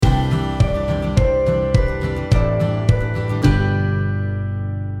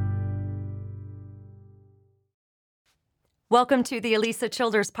Welcome to the Elisa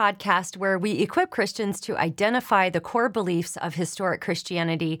Childers podcast, where we equip Christians to identify the core beliefs of historic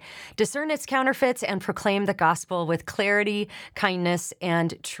Christianity, discern its counterfeits, and proclaim the gospel with clarity, kindness,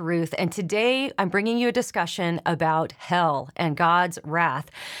 and truth. And today, I'm bringing you a discussion about hell and God's wrath.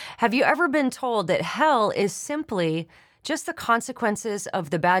 Have you ever been told that hell is simply just the consequences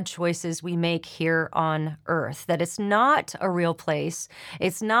of the bad choices we make here on earth, that it's not a real place,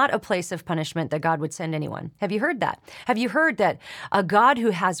 it's not a place of punishment that God would send anyone? Have you heard that? Have you heard that a God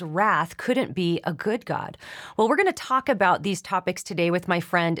who has wrath couldn't be a good God? Well, we're going to talk about these topics today with my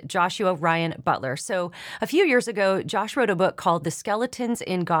friend Joshua Ryan Butler. So a few years ago, Josh wrote a book called The Skeletons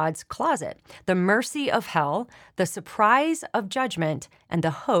in God's Closet: The Mercy of Hell, the Surprise of Judgment, and the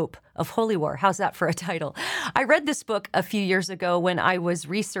Hope of Holy War. How's that for a title? I read this book a few years ago when I was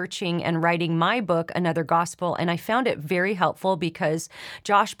researching and writing my book, Another Gospel, and I found it very helpful because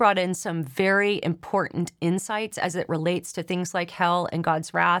Josh brought in some very important insights as it relates to things like hell and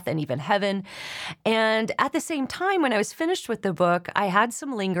God's wrath and even heaven. And at the same time, when I was finished with the book, I had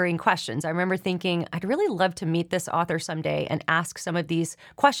some lingering questions. I remember thinking, I'd really love to meet this author someday and ask some of these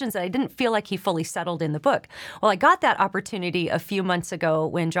questions that I didn't feel like he fully settled in the book. Well, I got that opportunity a few months ago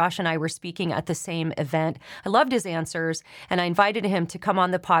when Josh and I were speaking at the same event. I loved his answers, and I invited him to come on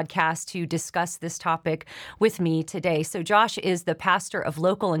the podcast to discuss this topic with me today. So Josh is the pastor of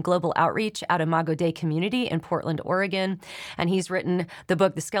local and global outreach at Imago Dei Community in Portland, Oregon, and he's written the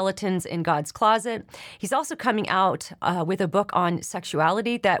book, The Skeletons in God's Closet. He's also coming out with a book on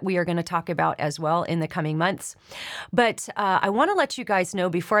sexuality that we are going to talk about as well in the coming months. But I want to let you guys know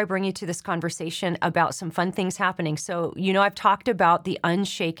before I bring you to this conversation about some fun things happening. So, I've talked about the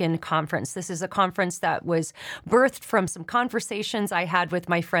Unshaken Conference. This is a conference that was birthed from some conversations I had with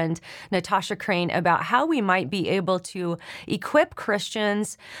my friend Natasha Crane about how we might be able to equip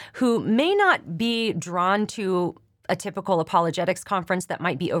Christians who may not be drawn to a typical apologetics conference that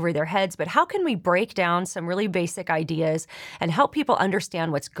might be over their heads, but how can we break down some really basic ideas and help people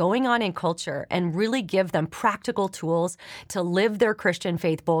understand what's going on in culture and really give them practical tools to live their Christian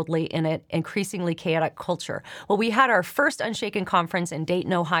faith boldly in an increasingly chaotic culture? Well, we had our first Unshaken conference in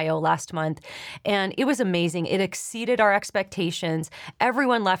Dayton, Ohio last month, and it was amazing. It exceeded our expectations.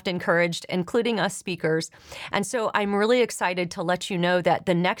 Everyone left encouraged, including us speakers. And so I'm really excited to let you know that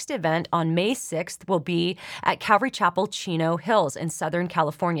the next event on May 6th will be at Calvary Chapel, Chino Hills in Southern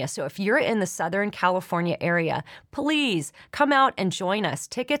California. So if you're in the Southern California area, please come out and join us.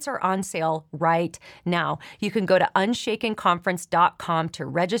 Tickets are on sale right now. You can go to unshakenconference.com to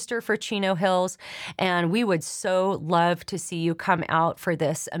register for Chino Hills, and we would so love to see you come out for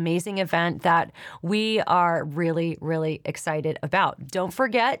this amazing event that we are really, really excited about. Don't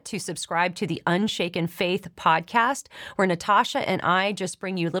forget to subscribe to the Unshaken Faith podcast, where Natasha and I just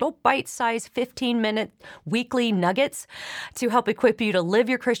bring you little bite-sized 15-minute weekly nuggets to help equip you to live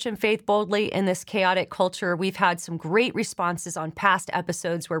your Christian faith boldly in this chaotic culture. We've had some great responses on past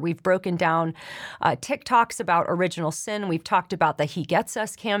episodes where we've broken down TikToks about original sin. We've talked about the He Gets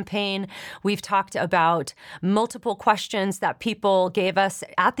Us campaign. We've talked about multiple questions that people gave us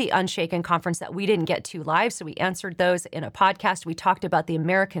at the Unshaken conference that we didn't get to live, so we answered those in a podcast. We talked about the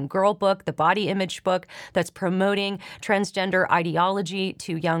American Girl book, the body image book that's promoting transgender ideology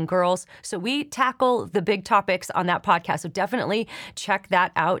to young girls. So we tackle the big topics on that podcast. So definitely check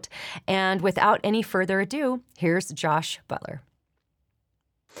that out. And without any further ado, here's Josh Butler.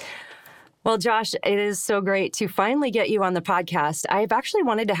 Well, Josh, it is so great to finally get you on the podcast. I've actually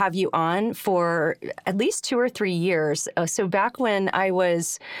wanted to have you on for at least 2 or 3 years. So back when I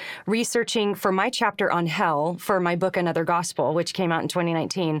was researching for my chapter on hell for my book, Another Gospel, which came out in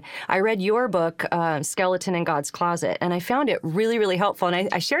 2019, I read your book, Skeleton in God's Closet, and I found it really, really helpful. And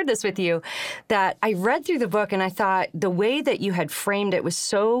I shared this with you, that I read through the book and I thought the way that you had framed it was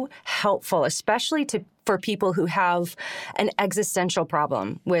so helpful, especially for people who have an existential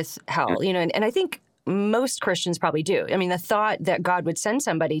problem with hell, and I think most Christians probably do. I mean, the thought that God would send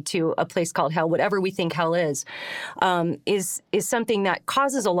somebody to a place called hell, whatever we think hell is something that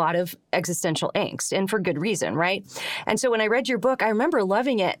causes a lot of existential angst, and for good reason, right? And so when I read your book, I remember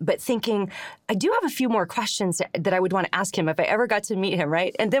loving it, but thinking, I do have a few more questions that I would want to ask him if I ever got to meet him,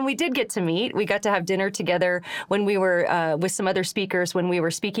 right? And then we did get to meet. We got to have dinner together when we were with some other speakers when we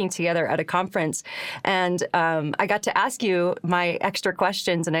were speaking together at a conference. And I got to ask you my extra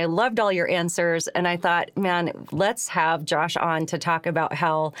questions, and I loved all your answers. And I thought, man, let's have Josh on to talk about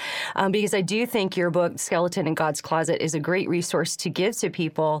hell, because I do think your book, Skeleton in God's Closet, is a great resource to give to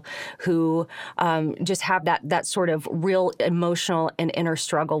people who just have that sort of real emotional and inner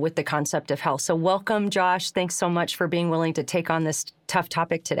struggle with the concept of hell. So welcome, Josh. Thanks so much for being willing to take on this tough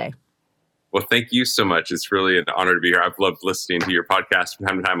topic today. Well, thank you so much. It's really an honor to be here. I've loved listening to your podcast from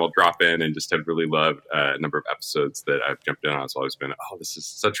time to time. I'll drop in and just have really loved a number of episodes that I've jumped in on. It's always been, this is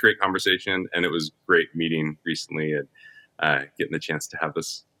such a great conversation. And it was great meeting recently and getting the chance to have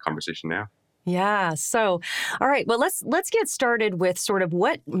this conversation now. Yeah. So, all right. Well, let's get started with sort of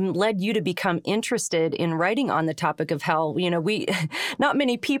what led you to become interested in writing on the topic of hell. Not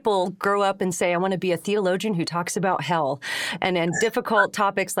many people grow up and say, I want to be a theologian who talks about hell and difficult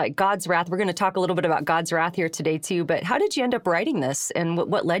topics like God's wrath. We're going to talk a little bit about God's wrath here today, too. But how did you end up writing this and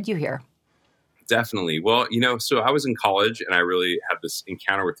what led you here? Definitely. Well, so I was in college and I really had this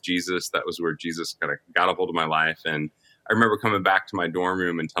encounter with Jesus. That was where Jesus kind of got a hold of my life. And I remember coming back to my dorm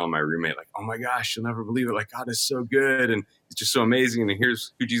room and telling my roommate, like, oh my gosh, you'll never believe it. Like, God is so good. And he's just so amazing. And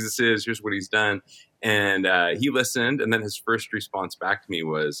here's who Jesus is. Here's what he's done. And he listened. And then his first response back to me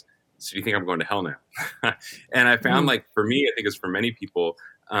was, so do you think I'm going to hell now? And I found like, for me, I think it's for many people,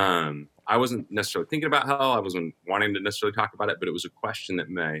 I wasn't necessarily thinking about hell. I wasn't wanting to necessarily talk about it, but it was a question that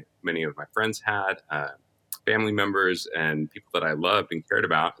many of my friends had, family members and people that I loved and cared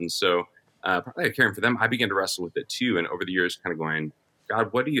about. And so probably caring for them, I began to wrestle with it too. And over the years, kind of going,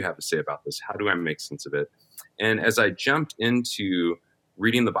 God, what do you have to say about this? How do I make sense of it? And as I jumped into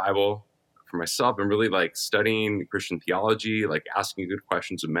reading the Bible for myself and really like studying Christian theology, like asking good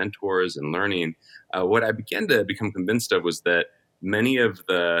questions of mentors and learning, what I began to become convinced of was that many of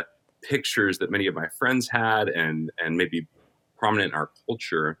the pictures that many of my friends had and maybe prominent in our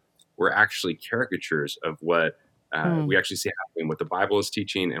culture were actually caricatures of what we actually see happening, what the Bible is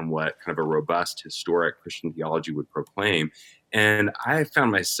teaching and what kind of a robust historic Christian theology would proclaim. And I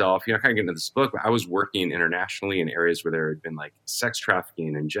found myself, kind of getting into this book, I was working internationally in areas where there had been like sex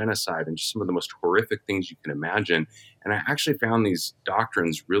trafficking and genocide and just some of the most horrific things you can imagine. And I actually found these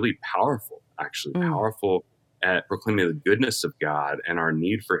doctrines really powerful, powerful at proclaiming the goodness of God and our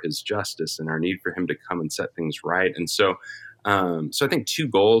need for his justice and our need for him to come and set things right. And so I think two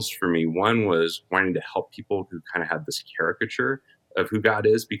goals for me. One was wanting to help people who kind of had this caricature of who God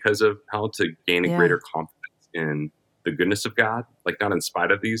is because of hell to gain a greater confidence in the goodness of God, like not in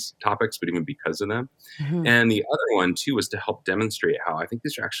spite of these topics, but even because of them. Mm-hmm. And the other one too was to help demonstrate how I think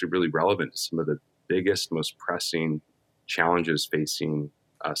these are actually really relevant to some of the biggest, most pressing challenges facing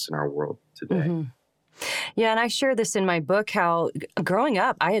us in our world today. Mm-hmm. Yeah, and I share this in my book, how growing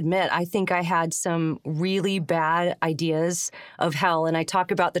up, I admit, I think I had some really bad ideas of hell. And I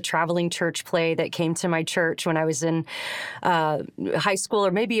talk about the traveling church play that came to my church when I was in high school,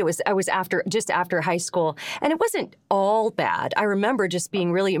 or maybe I was just after high school. And it wasn't all bad. I remember just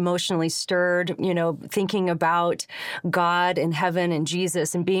being really emotionally stirred, thinking about God and heaven and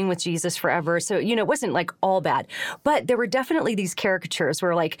Jesus and being with Jesus forever. So, it wasn't like all bad. But there were definitely these caricatures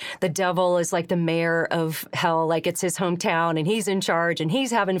where like the devil is like the mayor of hell, like it's his hometown and he's in charge and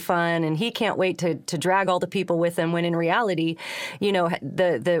he's having fun and he can't wait to drag all the people with him, when in reality, well,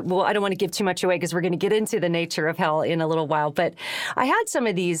 I don't want to give too much away because we're going to get into the nature of hell in a little while. But I had some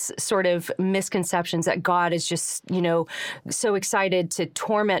of these sort of misconceptions that God is just, so excited to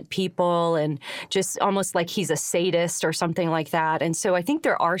torment people and just almost like he's a sadist or something like that. And so I think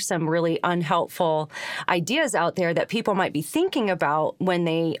there are some really unhelpful ideas out there that people might be thinking about when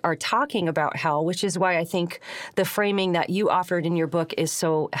they are talking about hell, which is why I think the framing that you offered in your book is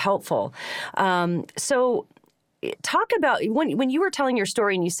so helpful. So talk about when you were telling your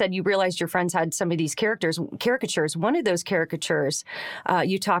story and you said you realized your friends had some of these caricatures. One of those caricatures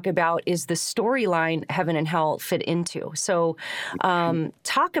you talk about is the storyline heaven and hell fit into. So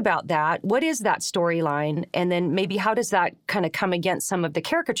talk about that. What is that storyline? And then maybe how does that kind of come against some of the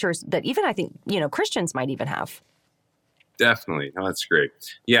caricatures that even I think, Christians might even have? Definitely. No, that's great.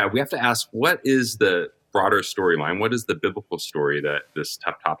 Yeah, we have to ask, what is the broader storyline? What is the biblical story that this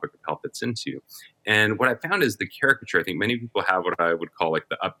tough topic of hell fits into? And what I found is the caricature. I think many people have what I would call like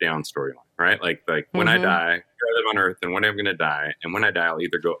the up-down storyline, right? Like when I die, I live on earth, and when I'm going to die, and when I die, I'll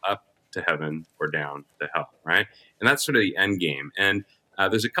either go up to heaven or down to hell, right? And that's sort of the end game. And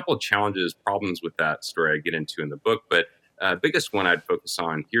there's a couple of challenges, problems with that story I get into in the book, but biggest one I'd focus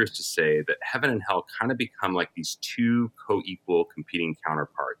on here is to say that heaven and hell kind of become like these two co-equal competing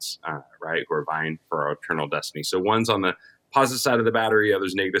counterparts, right? Who are vying for our eternal destiny. So one's on the positive side of the battery,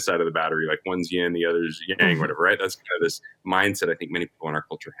 other's negative side of the battery, like one's yin, the other's yang, whatever, right? That's kind of this mindset I think many people in our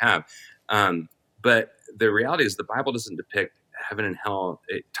culture have. But the reality is the Bible doesn't depict heaven and hell.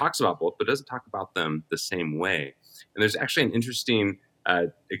 It talks about both, but doesn't talk about them the same way. And there's actually an interesting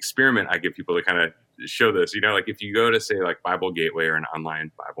experiment I give people to kind of show this. Like if you go to say like Bible Gateway or an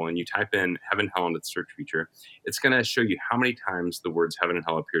online Bible and you type in heaven, hell into the search feature, it's going to show you how many times the words heaven and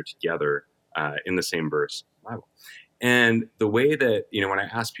hell appear together in the same verse in the Bible. And the way that, when I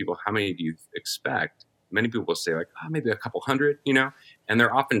ask people, how many do you expect? Many people will say like, maybe a couple hundred, and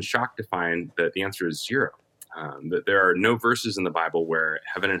they're often shocked to find that the answer is zero. That there are no verses in the Bible where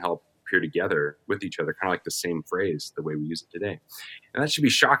heaven and hell appear together with each other, kind of like the same phrase, the way we use it today. And that should be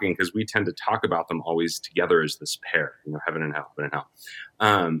shocking because we tend to talk about them always together as this pair, heaven and hell, heaven and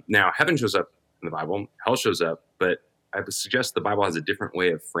hell. Now, heaven shows up in the Bible, hell shows up, but I would suggest the Bible has a different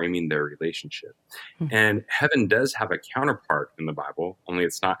way of framing their relationship. Mm-hmm. And heaven does have a counterpart in the Bible, only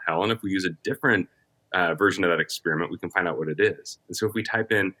it's not hell. And if we use a different version of that experiment, we can find out what it is. And so if we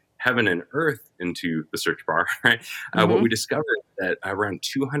type in heaven and earth into the search bar, right, what we discover is that around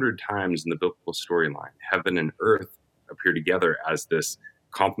 200 times in the biblical storyline, heaven and earth appear together as this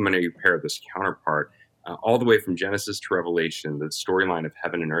complementary pair, this counterpart, all the way from Genesis to Revelation. The storyline of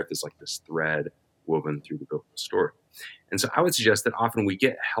heaven and earth is like this thread woven through the biblical story. And so I would suggest that often we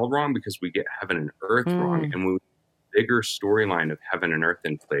get hell wrong because we get heaven and earth wrong. And when we bigger storyline of heaven and earth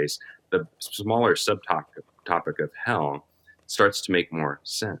in place, the smaller subtopic of hell starts to make more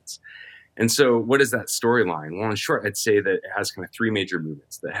sense. And so what is that storyline? Well, in short, I'd say that it has kind of three major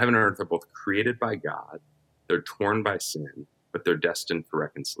movements. That heaven and earth are both created by God, they're torn by sin, but they're destined for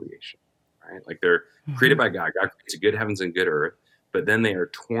reconciliation, right? Like they're created by God. God creates a good heavens and good earth, but then they are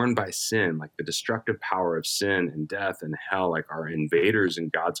torn by sin, like the destructive power of sin and death and hell, like are invaders in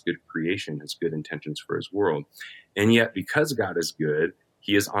God's good creation, his good intentions for his world. And yet, because God is good,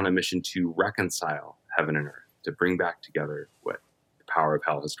 he is on a mission to reconcile heaven and earth, to bring back together what the power of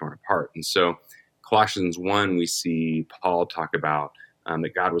hell has torn apart. And so Colossians 1, we see Paul talk about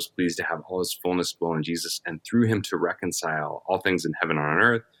that God was pleased to have all his fullness dwell in Jesus, and through him to reconcile all things in heaven and on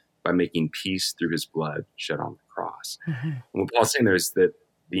earth by making peace through his blood shed on the cross. And what Paul's saying there is that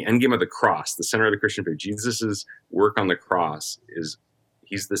the end game of the cross, the center of the Christian faith, Jesus's work on the cross is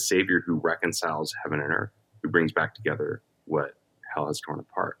he's the Savior who reconciles heaven and earth, who brings back together what hell has torn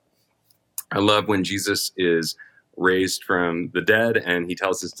apart. I love when Jesus is raised from the dead and he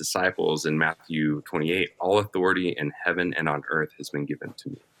tells his disciples in Matthew 28, all authority in heaven and on earth has been given to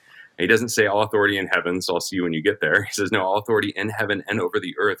me. And he doesn't say all authority in heaven, so I'll see you when you get there. He says, no, all authority in heaven and over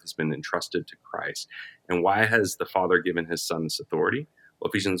the earth has been entrusted to Christ. And why has the Father given his Son this authority? Well,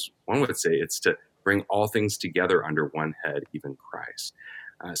 Ephesians 1 would say it's to bring all things together under one head, even Christ.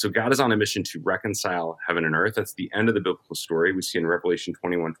 So God is on a mission to reconcile heaven and earth. That's the end of the biblical story. We see in Revelation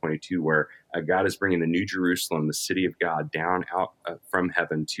 21:22, where God is bringing the New Jerusalem, the city of God, down out from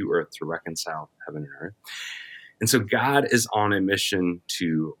heaven to earth to reconcile heaven and earth. And so God is on a mission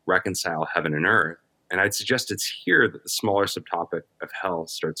to reconcile heaven and earth. And I'd suggest it's here that the smaller subtopic of hell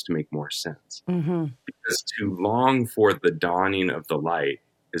starts to make more sense. Because to long for the dawning of the light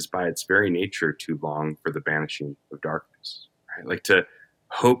is by its very nature to long for the banishing of darkness, right? Like to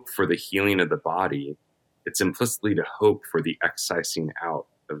hope for the healing of the body, it's implicitly to hope for the excising out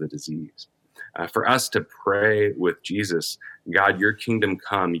of the disease. For us to pray with Jesus, God, your kingdom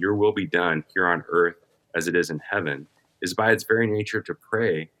come, your will be done here on earth as it is in heaven, is by its very nature to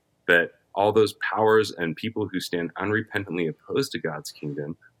pray that all those powers and people who stand unrepentantly opposed to God's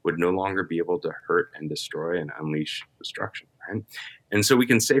kingdom would no longer be able to hurt and destroy and unleash destruction, right? And so we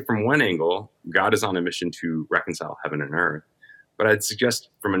can say from one angle, God is on a mission to reconcile heaven and earth. But I'd suggest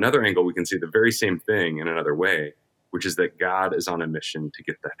from another angle, we can see the very same thing in another way, which is that God is on a mission to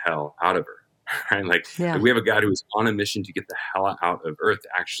get the hell out of earth, right? Like we have a God who is on a mission to get the hell out of earth, to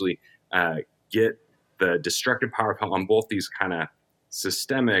actually get the destructive power of hell on both these kind of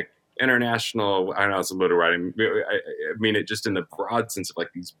systemic, international, I don't know, it's a little right. I mean it just in the broad sense of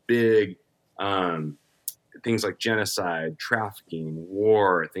like these big things like genocide, trafficking,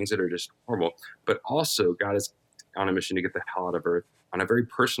 war, things that are just horrible. But also God is on a mission to get the hell out of earth on a very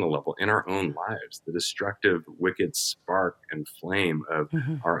personal level in our own lives. The destructive, wicked spark and flame of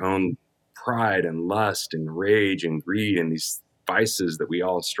our own pride and lust and rage and greed and these vices that we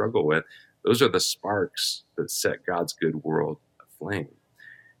all struggle with. Those are the sparks that set God's good world aflame.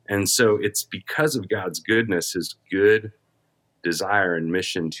 And so it's because of God's goodness, his good desire and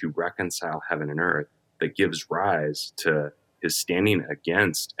mission to reconcile heaven and earth, that gives rise to his standing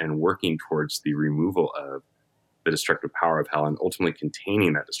against and working towards the removal of the destructive power of hell and ultimately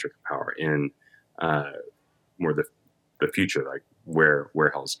containing that destructive power in more the future, like where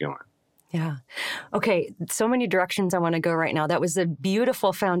hell's going. Yeah. Okay. So many directions I want to go right now. That was a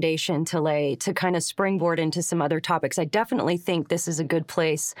beautiful foundation to lay to kind of springboard into some other topics. I definitely think this is a good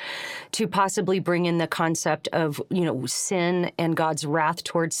place to possibly bring in the concept of, sin and God's wrath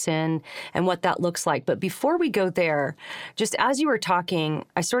towards sin and what that looks like. But before we go there, just as you were talking,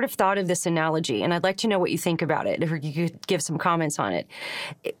 I sort of thought of this analogy, and I'd like to know what you think about it, if you could give some comments on it.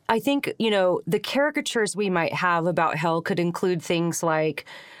 I think, the caricatures we might have about hell could include things like,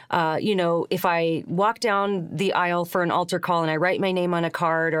 if I walk down the aisle for an altar call and I write my name on a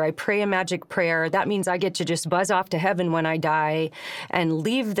card or I pray a magic prayer, that means I get to just buzz off to heaven when I die and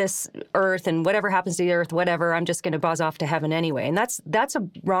leave this earth, and whatever happens to the earth, whatever, I'm just going to buzz off to heaven anyway. And that's a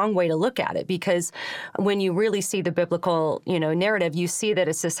wrong way to look at it, because when you really see the biblical, narrative, you see that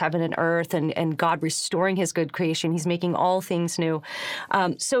it's this heaven and earth and God restoring his good creation. He's making all things new.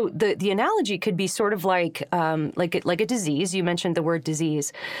 So the analogy could be sort of like a disease. You mentioned the word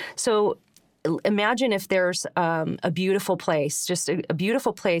disease. So imagine if there's a beautiful place, just a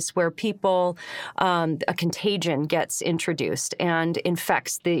beautiful place where people, a contagion gets introduced and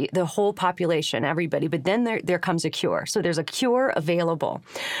infects the whole population, everybody. But then there comes a cure. So there's a cure available,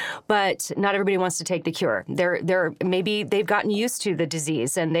 but not everybody wants to take the cure. Maybe they've gotten used to the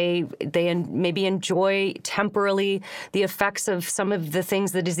disease and they maybe enjoy temporarily the effects of some of the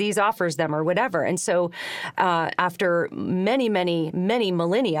things the disease offers them or whatever. And so after many, many, many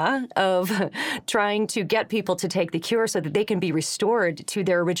millennia of trying to get people to take the cure so that they can be restored to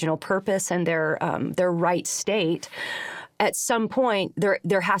their original purpose and their right state, at some point,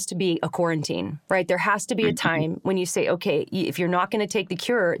 there has to be a quarantine, right? There has to be a time when you say, okay, if you're not going to take the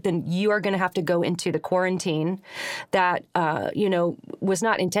cure, then you are going to have to go into the quarantine that, was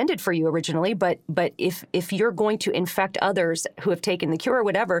not intended for you originally. But if you're going to infect others who have taken the cure or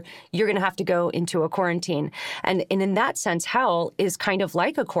whatever, you're going to have to go into a quarantine. And in that sense, hell is kind of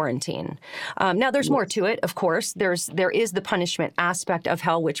like a quarantine. Now, there's more to it, of course. There is the punishment aspect of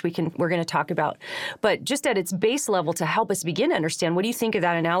hell, which we're going to talk about. But just at its base level, to help us begin to understand, what do you think of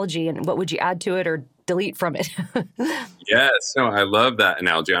that analogy, and what would you add to it or delete from it? Yes, no, I love that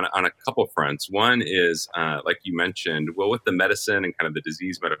analogy on a couple fronts. One is, like you mentioned, well, with the medicine and kind of the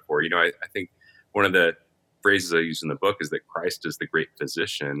disease metaphor, I think one of the phrases I use in the book is that Christ is the great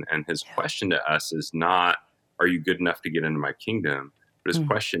physician, and his question to us is not, are you good enough to get into my kingdom? But his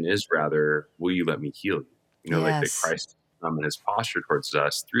question is rather, will you let me heal you? Like that Christ and his posture towards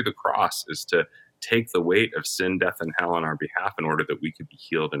us through the cross is to take the weight of sin, death, and hell on our behalf in order that we could be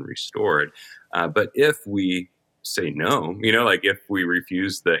healed and restored. But if we say no, like if we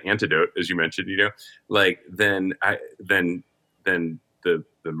refuse the antidote, as you mentioned, then the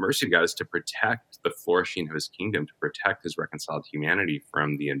mercy of God is to protect the flourishing of his kingdom, to protect his reconciled humanity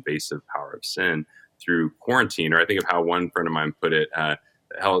from the invasive power of sin through quarantine. Or I think of how one friend of mine put it,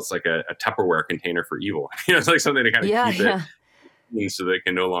 hell is like a Tupperware container for evil. It's like something to kind of keep it so they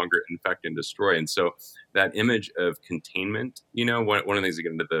can no longer infect and destroy. And so that image of containment, one of the things that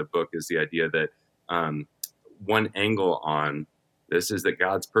get into the book is the idea that one angle on this is that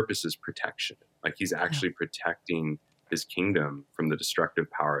God's purpose is protection. Like he's actually protecting his kingdom from the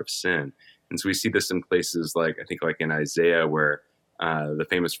destructive power of sin. And so we see this in places like in Isaiah, where the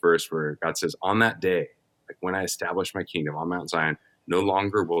famous verse where God says, on that day, like when I establish my kingdom on Mount Zion, no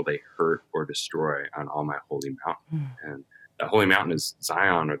longer will they hurt or destroy on all my holy mountain. And that holy mountain is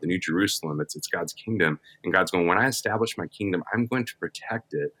Zion, or the New Jerusalem. It's God's kingdom. And God's going, when I establish my kingdom, I'm going to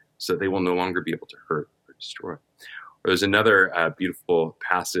protect it so they will no longer be able to hurt or destroy. There's another beautiful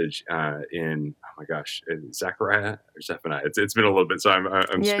passage in, Zechariah or Zephaniah. It's been a little bit, so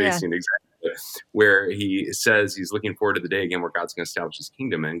I'm spacing exactly, where he says he's looking forward to the day again where God's going to establish his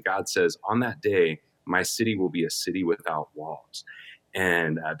kingdom. And God says, on that day, my city will be a city without walls.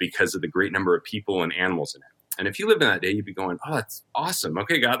 And because of the great number of people and animals in it. And if you lived in that day, you'd be going, oh, that's awesome.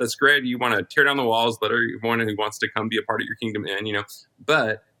 Okay, God, that's great. You want to tear down the walls, let everyone who wants to come be a part of your kingdom in,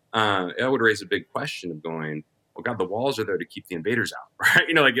 But it would raise a big question of going, well, God, the walls are there to keep the invaders out,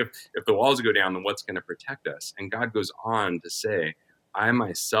 right? Like if the walls go down, then what's going to protect us? And God goes on to say, I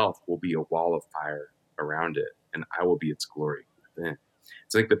myself will be a wall of fire around it, and I will be its glory within.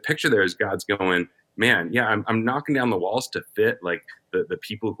 It's like the picture there is God's going, man, yeah, I'm knocking down the walls to fit like the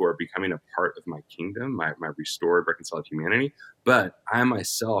people who are becoming a part of my kingdom, my restored, reconciled humanity. But I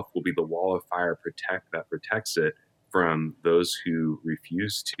myself will be the wall of fire that protects it from those who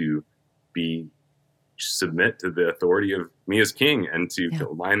refuse to submit to the authority of me as king and to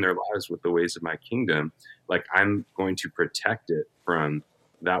align their lives with the ways of my kingdom. Like I'm going to protect it from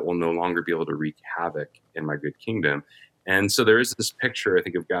that will no longer be able to wreak havoc in my good kingdom. And so there is this picture, I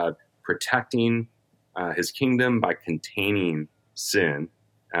think, of God protecting his kingdom by containing sin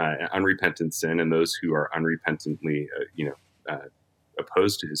unrepentant sin, and those who are unrepentantly,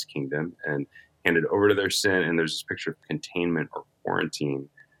 opposed to his kingdom and handed over to their sin. And there's this picture of containment or quarantine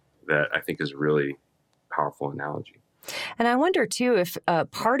that I think is a really powerful analogy. And I wonder, too, if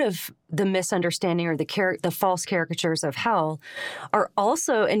part of the misunderstanding or the false caricatures of hell are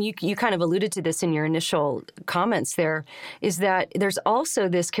also, and you kind of alluded to this in your initial comments there, is that there's also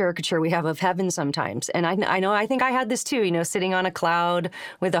this caricature we have of heaven sometimes. And I think I had this, too, sitting on a cloud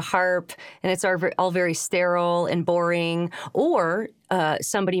with a harp, and it's all very sterile and boring. Or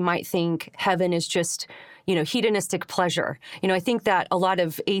somebody might think heaven is just hedonistic pleasure. I think that a lot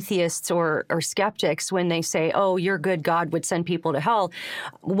of atheists or skeptics, when they say, oh, you're good, God would send people to hell,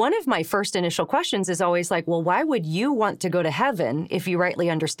 one of my first initial questions is always like, well, why would you want to go to heaven if you rightly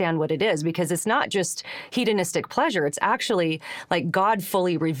understand what it is? Because it's not just hedonistic pleasure. It's actually like God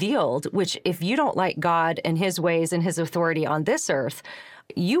fully revealed, which if you don't like God and his ways and his authority on this earth,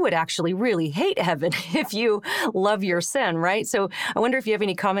 you would actually really hate heaven if you love your sin, right? So I wonder if you have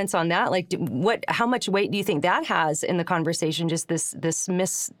any comments on that. Like, how much weight do you think that has in the conversation? Just this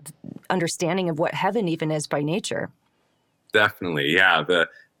misunderstanding of what heaven even is by nature. Definitely, yeah.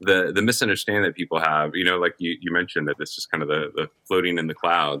 The misunderstanding that people have, like you mentioned, that this is kind of the floating in the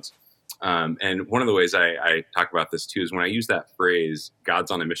clouds. And one of the ways I talk about this too is when I use that phrase, God's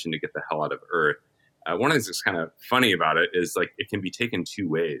on a mission to get the hell out of earth. One of the things that's kind of funny about it is like it can be taken two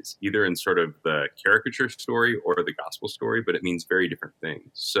ways, either in sort of the caricature story or the gospel story, but it means very different things.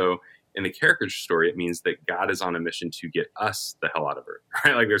 So in the caricature story, it means that God is on a mission to get us the hell out of earth,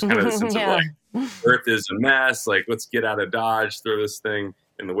 right? Like there's kind of this sense of like, earth is a mess, like let's get out of Dodge, throw this thing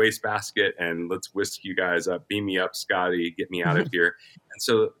in the wastebasket and let's whisk you guys up, beam me up, Scotty, get me out of here. And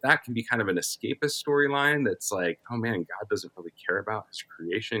so that can be kind of an escapist storyline that's like, oh man, God doesn't really care about his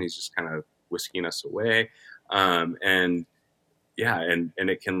creation. He's just kind of whisking us away. And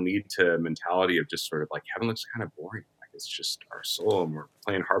it can lead to a mentality of just sort of like heaven looks kind of boring. Like it's just our soul and we're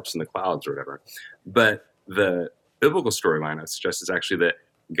playing harps in the clouds or whatever. But the biblical storyline I suggest is actually that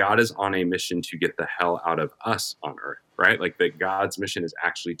God is on a mission to get the hell out of us on earth, right? Like that God's mission is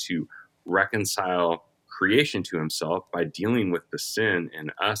actually to reconcile creation to himself by dealing with the sin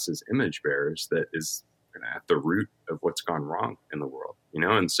in us as image bearers that is at the root of what's gone wrong in the world,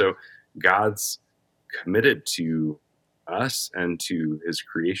 And so God's committed to us and to his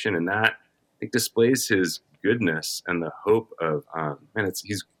creation, and that I think displays his goodness and the hope of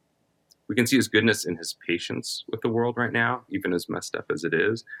we can see his goodness in his patience with the world right now, even as messed up as it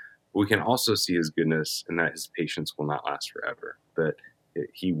is. But we can also see his goodness in that his patience will not last forever, that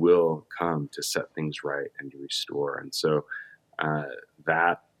he will come to set things right and to restore. And so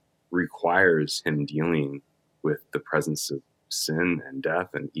that requires him dealing with the presence of sin and death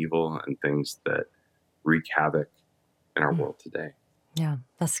and evil and things that wreak havoc in our world today. Yeah,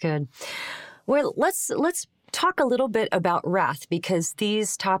 that's good. Well, let's talk a little bit about wrath, because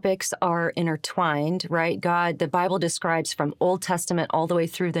these topics are intertwined, right? The Bible describes from Old Testament all the way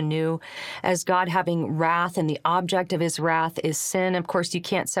through the New as God having wrath, and the object of his wrath is sin. Of course, you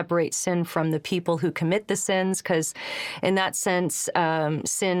can't separate sin from the people who commit the sins, because in that sense,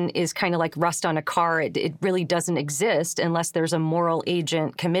 sin is kind of like rust on a car. It really doesn't exist unless there's a moral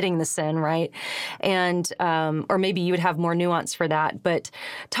agent committing the sin, right? And or maybe you would have more nuance for that. But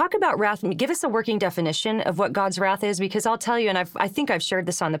talk about wrath. Give us a working definition of what God's wrath is, because I'll tell you, and I think I've shared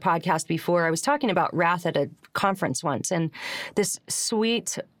this on the podcast before, I was talking about wrath at a conference once, and this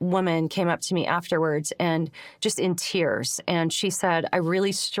sweet woman came up to me afterwards and just in tears, and she said, I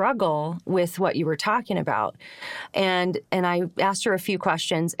really struggle with what you were talking about. And I asked her a few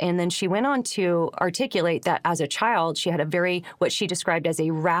questions, and then she went on to articulate that as a child, she had what she described as a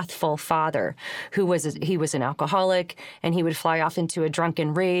wrathful father he was an alcoholic, and he would fly off into a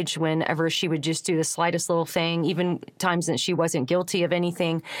drunken rage whenever she would just do the slightest little thing, even times that she wasn't guilty of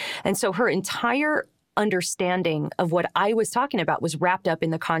anything. And so her entire understanding of what I was talking about was wrapped up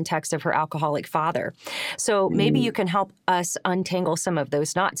in the context of her alcoholic father. So maybe you can help us untangle some of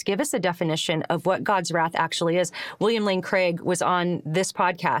those knots. Give us a definition of what God's wrath actually is. William Lane Craig was on this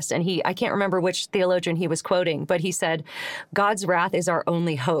podcast, and I can't remember which theologian he was quoting, but he said, God's wrath is our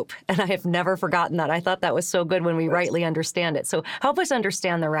only hope. And I have never forgotten that. I thought that was so good when we rightly understand it. So help us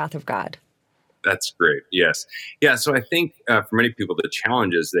understand the wrath of God. That's great. Yes. Yeah. So I think for many people, the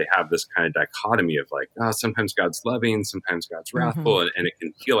challenge is they have this kind of dichotomy of like, sometimes God's loving, sometimes God's wrathful, and it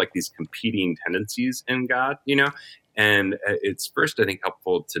can feel like these competing tendencies in God, And it's first, I think,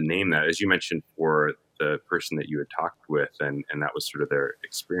 helpful to name that, as you mentioned, for the person that you had talked with, and that was sort of their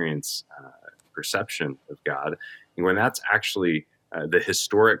experience, perception of God. And when that's actually the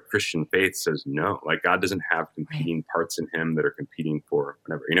historic Christian faith says no, like God doesn't have competing parts in him that are competing for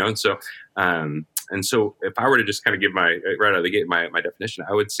whatever, and so if I were to just kind of give my right out of the gate, my definition,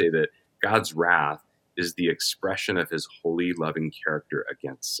 I would say that God's wrath is the expression of his holy, loving character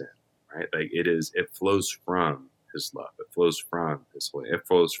against sin, right? Like it flows from his love. It flows from his holy, it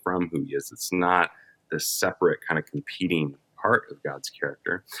flows from who he is. It's not this separate kind of competing part of God's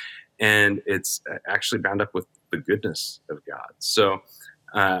character. And it's actually bound up with the goodness of God. So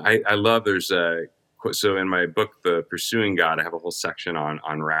I love, so in my book, The Pursuing God, I have a whole section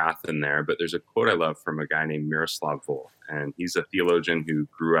on wrath in there, but there's a quote I love from a guy named Miroslav Volf. And he's a theologian who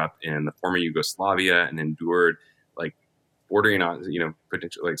grew up in the former Yugoslavia and endured like bordering on,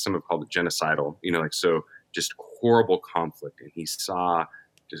 potentially, like some have called it genocidal, so just horrible conflict. And he saw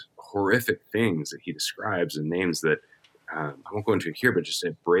just horrific things that he describes and names that I won't go into here, but just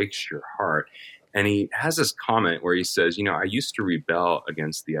it breaks your heart. And he has this comment where he says, I used to rebel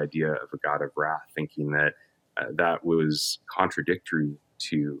against the idea of a God of wrath, thinking that that was contradictory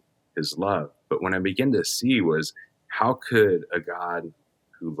to his love. But when I began to see was, how could a God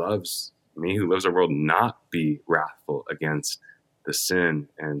who loves me, who loves our world, not be wrathful against the sin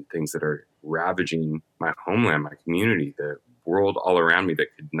and things that are ravaging my homeland, my community, the world all around me,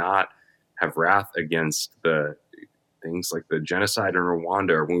 that could not have wrath against the things like the genocide in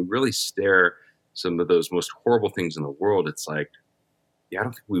Rwanda, or when we really stare some of those most horrible things in the world, it's like, I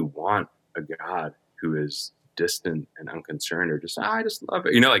don't think we want a God who is distant and unconcerned, or just, I just love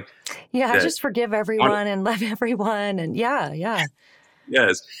it. I just forgive everyone and love everyone. And yeah.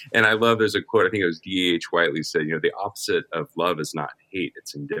 Yes. And I love, there's a quote, I think it was D.H. Whiteley said, the opposite of love is not hate,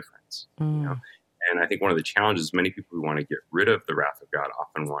 it's indifference. And I think one of the challenges, many people who want to get rid of the wrath of God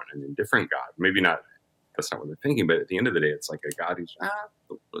often want an indifferent God. Maybe not, that's not what they're thinking, but at the end of the day, it's like a God who's,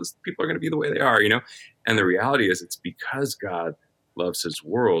 those people are going to be the way they are, And the reality is, it's because God loves his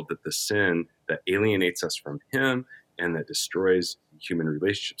world that the sin that alienates us from him and that destroys human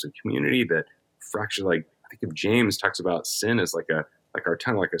relationships and community, that fracture, like I think of James talks about sin as like our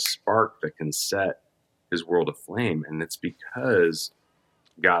tongue, like a spark that can set his world aflame. And it's because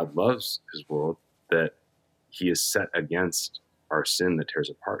God loves his world that he is set against our sin that tears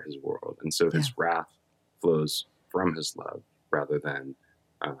apart his world. And so his wrath flows from his love rather than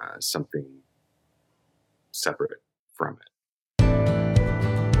something separate from it.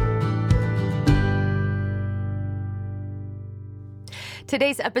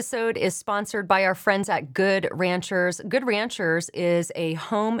 Today's episode is sponsored by our friends at Good Ranchers. Good Ranchers is a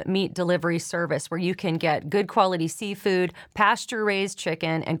home meat delivery service where you can get good quality seafood, pasture-raised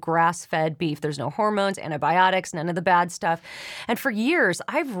chicken, and grass-fed beef. There's no hormones, antibiotics, none of the bad stuff. And for years,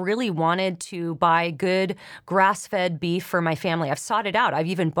 I've really wanted to buy good grass-fed beef for my family. I've sought it out. I've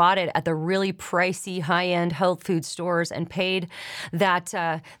even bought it at the really pricey, high-end health food stores and paid that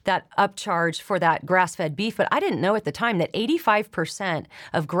upcharge for that grass-fed beef. But I didn't know at the time that 85%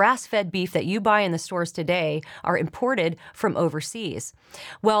 of grass-fed beef that you buy in the stores today are imported from overseas.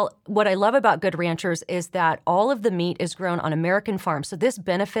 Well, what I love about Good Ranchers is that all of the meat is grown on American farms, so this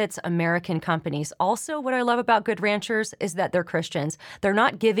benefits American companies. Also, what I love about Good Ranchers is that they're Christians. They're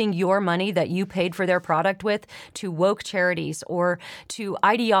not giving your money that you paid for their product with to woke charities or to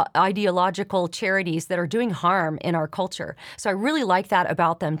ideological charities that are doing harm in our culture. So I really like that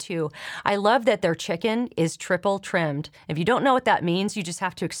about them, too. I love that their chicken is triple trimmed. If you don't know what that means, you just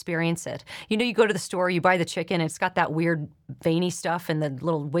have to experience it. You go to the store, you buy the chicken, it's got that weird veiny stuff and the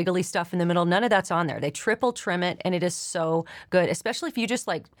little wiggly stuff in the middle. None of that's on there. They triple trim it, and it is so good, especially if you just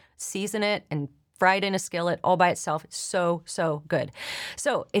like season it and fry it in a skillet all by itself. So, so good.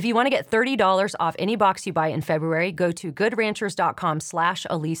 So if you want to get $30 off any box you buy in February, go to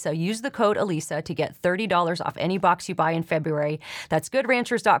goodranchers.com/Alisa. Use the code Alisa to get $30 off any box you buy in February. That's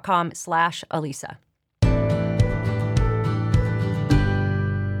goodranchers.com/Alisa.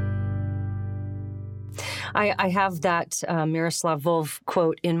 I have that Miroslav Volf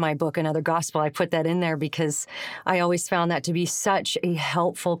quote in my book, Another Gospel. I put that in there because I always found that to be such a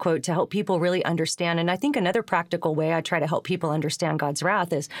helpful quote to help people really understand. And I think another practical way I try to help people understand God's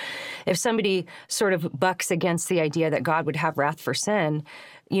wrath is if somebody sort of bucks against the idea that God would have wrath for sin,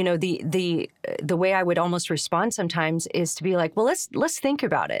 the way I would almost respond sometimes is to be like, well, let's think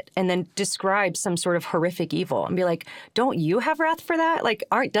about it, and then describe some sort of horrific evil and be like, don't you have wrath for that? Like,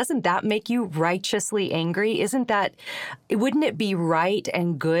 doesn't that make you righteously angry? Wouldn't it be right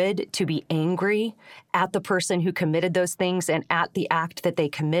and good to be angry at the person who committed those things and at the act that they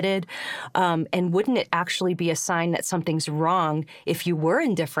committed? And wouldn't it actually be a sign that something's wrong if you were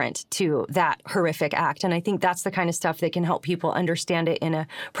indifferent to that horrific act? And I think that's the kind of stuff that can help people understand it in a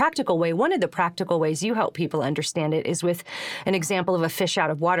practical way. One of the practical ways you help people understand it is with an example of a fish out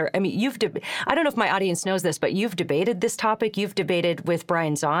of water. I mean, I don't know if my audience knows this, but you've debated this topic. You've debated with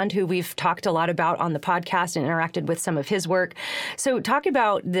Brian Zond, who we've talked a lot about on the podcast and interacted with some of his work. So talk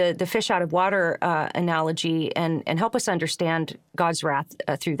about the fish out of water analogy and help us understand God's wrath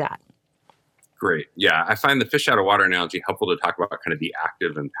through that. Great. Yeah, I find the fish out of water analogy helpful to talk about kind of the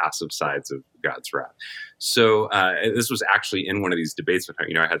active and passive sides of God's wrath. So this was actually in one of these debates with,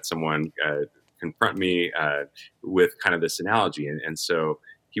 I had someone confront me with kind of this analogy. And so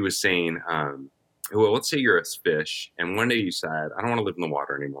he was saying, well, let's say you're a fish, and one day you said, I don't want to live in the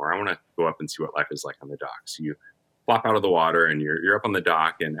water anymore. I want to go up and see what life is like on the dock. So you flop out of the water and you're up on the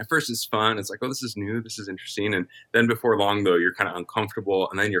dock, and at first it's fun. It's like, oh, this is new. This is interesting. And then before long, though, you're kind of uncomfortable,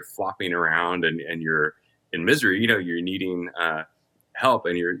 and then you're flopping around and you're in misery. You're needing help,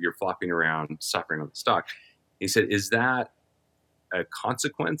 and you're flopping around, suffering on the dock. He said, is that a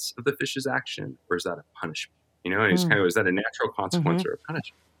consequence of the fish's action, or is that a punishment? And he's kind of, is that a natural consequence or a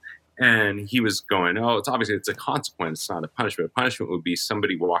punishment? And he was going, oh, it's a consequence, not a punishment. A punishment would be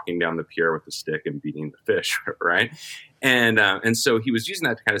somebody walking down the pier with a stick and beating the fish, right? And so he was using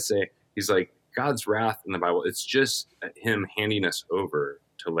that to kind of say, he's like, God's wrath in the Bible, it's just him handing us over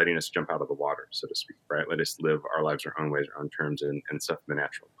to letting us jump out of the water, so to speak, right? Let us live our lives our own ways, our own terms, and suffer the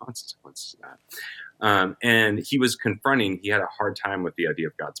natural consequences of that. And he was confronting, he had a hard time with the idea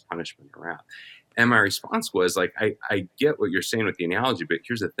of God's punishment or wrath. And my response was like, I get what you're saying with the analogy, but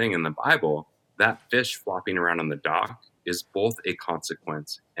here's the thing. In the Bible, that fish flopping around on the dock is both a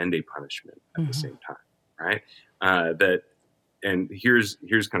consequence and a punishment at the same time, right? And here's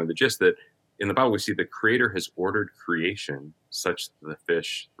kind of the gist, that in the Bible, we see the Creator has ordered creation such that the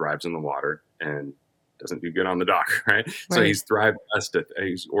fish thrives in the water and doesn't do good on the dock, right? So he's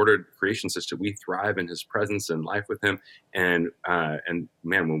ordered creation such that we thrive in his presence and life with him. And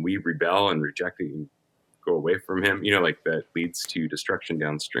man, when we rebel and reject it and go away from him, like that leads to destruction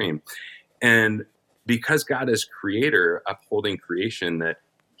downstream. And because God is creator, upholding creation, that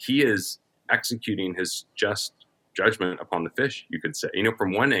he is executing his just judgment upon the fish, you could say.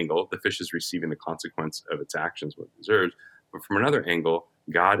 From one angle, the fish is receiving the consequence of its actions, what it deserves. But from another angle,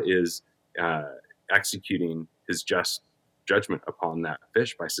 God is executing his just judgment upon that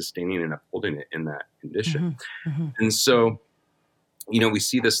fish by sustaining and upholding it in that condition. And so, we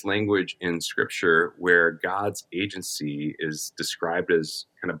see this language in Scripture where God's agency is described as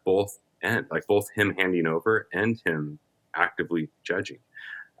kind of both end, like both him handing over and him actively judging.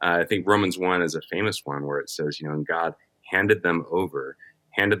 I think Romans 1 is a famous one where it says, and God handed them over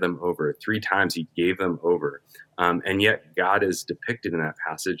 3 times. He gave them over. And yet God is depicted in that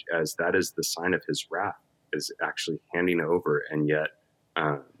passage as that is the sign of his wrath, is actually handing over. And yet,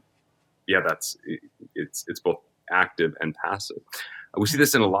 it's both active and passive. We see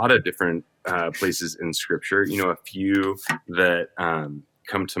this in a lot of different places in Scripture. A few that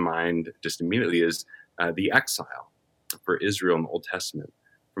come to mind just immediately is the exile for Israel in the Old Testament.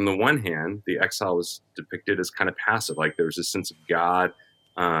 From the one hand, the exile was depicted as kind of passive, like there was a sense of God.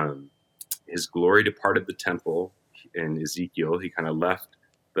 His glory departed the temple in Ezekiel. He kind of left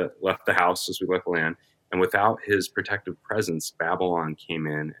the house as we left the land. And without his protective presence, Babylon came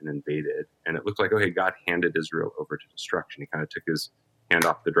in and invaded. And it looked like, okay, God handed Israel over to destruction. He kind of took his hand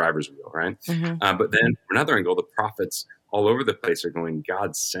off the driver's wheel, right? But then from another angle, the prophets all over the place are going,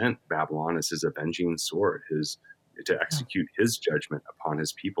 God sent Babylon as his avenging sword, to execute his judgment upon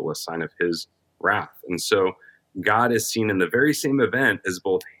his people, a sign of his wrath. And so God is seen in the very same event as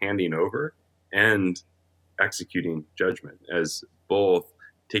both handing over and executing judgment, as both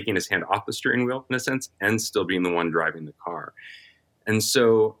taking his hand off the steering wheel in a sense and still being the one driving the car. And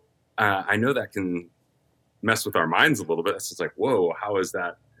so I know that can mess with our minds a little bit. It's like, whoa, how is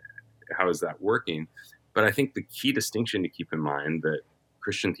that working? But I think the key distinction to keep in mind that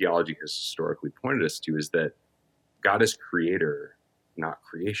Christian theology has historically pointed us to is that God is creator, not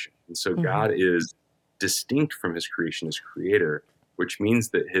creation. And so God is distinct from his creation as creator, which means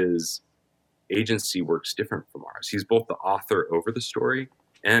that his agency works different from ours. He's both the author over the story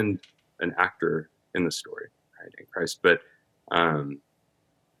and an actor in the story, right, in Christ. But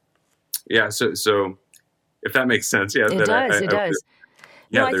so if that makes sense, it does.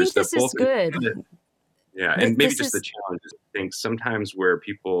 Yeah, I think this is good. And maybe just the challenge is, I think sometimes where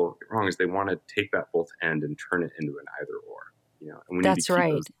people get wrong is they want to take that both end and turn it into an either or. And we That's need to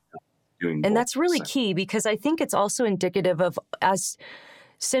keep right. doing And both that's really key, because I think it's also indicative of, as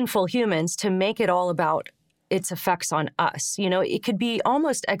sinful humans to make it all about its effects on us. It could be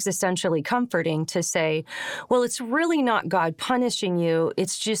almost existentially comforting to say, well, it's really not God punishing you.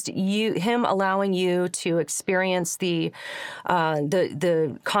 It's just him allowing you to experience the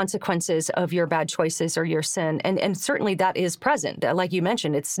consequences of your bad choices or your sin. And certainly that is present. Like you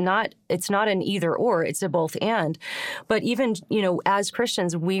mentioned, it's not an either or, it's a both and. But even, as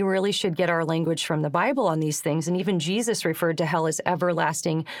Christians, we really should get our language from the Bible on these things. And even Jesus referred to hell as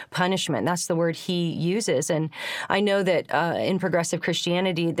everlasting punishment. That's the word he uses. And I know that in progressive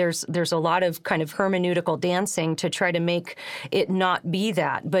Christianity, there's a lot of kind of hermeneutical dancing to try to make it not be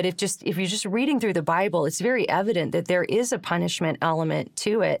that. But if you're just reading through the Bible, it's very evident that there is a punishment element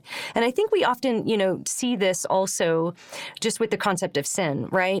to it. And I think we often, see this also just with the concept of sin,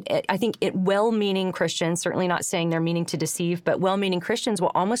 right? I think well-meaning Christians, certainly not saying they're meaning to deceive, but well-meaning Christians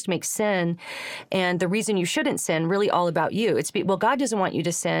will almost make sin and the reason you shouldn't sin really all about you. God doesn't want you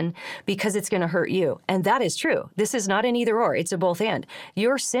to sin because it's going to hurt you. And that is true. This is not an either or. It's a both and.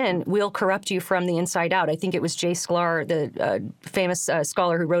 Your sin will corrupt you from the inside out. I think it was J. Sklar, the famous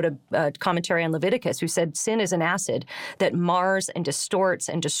scholar who wrote a commentary on Leviticus, who said sin is an acid that mars and distorts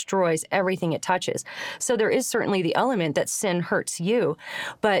and destroys everything it touches. So there is certainly the element that sin hurts you,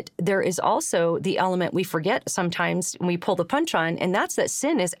 but there is also the element we forget sometimes when we pull the punch on, and that's that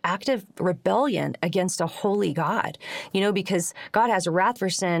sin is active rebellion against a holy God, because God has wrath for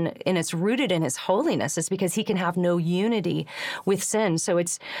sin and it's rooted in his holiness. It's because he can have no unity with sin. So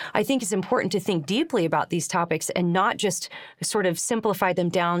I think it's important to think deeply about these topics and not just sort of simplify them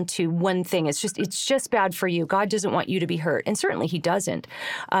down to one thing. It's just bad for you. God doesn't want you to be hurt. And certainly he doesn't.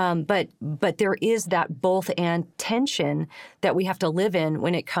 But there is that both and tension that we have to live in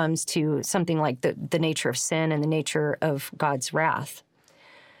when it comes to something like the nature of sin and the nature of God's wrath.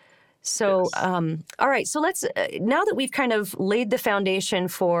 So, Yes. All right. So let's, now that we've kind of laid the foundation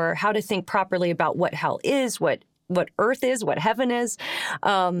for how to think properly about what hell is, what earth is, what heaven is,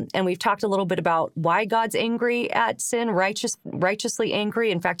 and we've talked a little bit about why God's angry at sin, righteously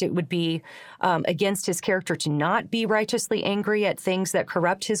angry. In fact, it would be against his character to not be righteously angry at things that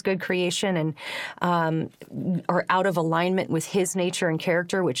corrupt his good creation and are out of alignment with his nature and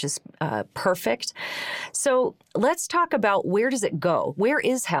character, which is perfect. So let's talk about, where does it go? Where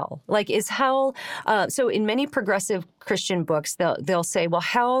is hell? Like, is hell? So in many progressive Christian books, they'll say, well,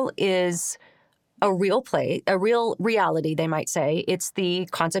 hell is a real reality, they might say. It's the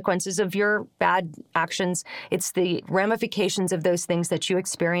consequences of your bad actions. It's the ramifications of those things that you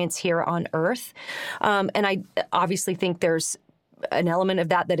experience here on earth. And I obviously think there's an element of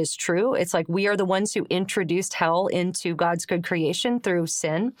that is true. It's like we are the ones who introduced hell into God's good creation through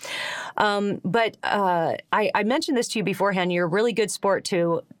sin. But I mentioned this to you beforehand. You're a really good sport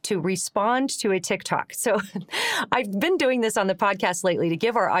to respond to a TikTok. So I've been doing this on the podcast lately to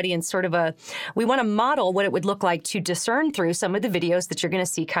give our audience sort of we want to model what it would look like to discern through some of the videos that you're going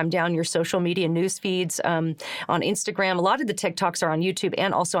to see come down your social media news feeds on Instagram. A lot of the TikToks are on YouTube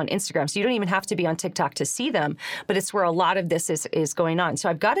and also on Instagram. So you don't even have to be on TikTok to see them, but it's where a lot of this is going on. So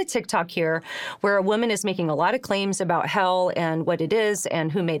I've got a TikTok here where a woman is making a lot of claims about hell and what it is and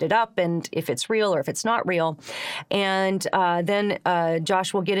who made it up and if it's real or if it's not real. And then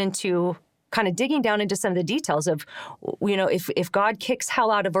Josh will get into kind of digging down into some of the details of, if God kicks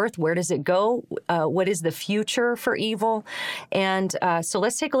hell out of earth, where does it go? What is the future for evil? And so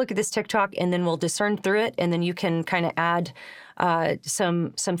let's take a look at this TikTok and then we'll discern through it. And then you can kind of add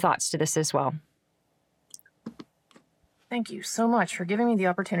some thoughts to this as well. Thank you so much for giving me the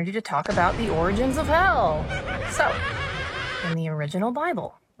opportunity to talk about the origins of hell. So, in the original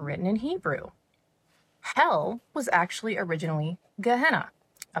Bible, written in Hebrew, hell was actually originally Gehenna,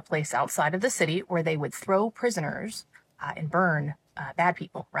 a place outside of the city where they would throw prisoners and burn bad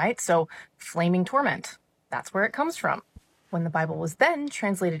people, right? So, flaming torment, that's where it comes from. When the Bible was then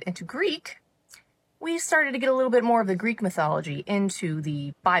translated into Greek, we started to get a little bit more of the Greek mythology into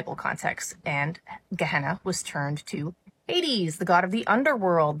the Bible context, and Gehenna was turned to Hades, the god of the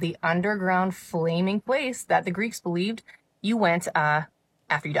underworld, the underground flaming place that the Greeks believed you went after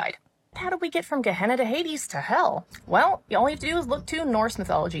you died. How did we get from Gehenna to Hades to hell? Well, all you have to do is look to Norse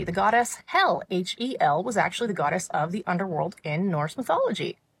mythology. The goddess Hel, Hel, was actually the goddess of the underworld in Norse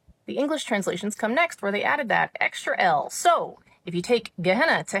mythology. The English translations come next, where they added that extra L. So, if you take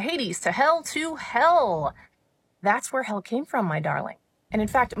Gehenna to Hades to hell, that's where hell came from, my darling. And in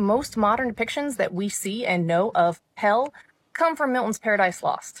fact, most modern depictions that we see and know of hell come from Milton's Paradise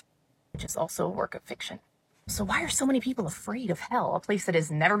Lost, which is also a work of fiction. So why are so many people afraid of hell, a place that has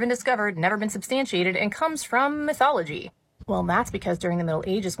never been discovered, never been substantiated, and comes from mythology? Well, that's because during the Middle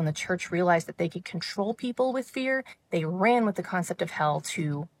Ages, when the church realized that they could control people with fear, they ran with the concept of hell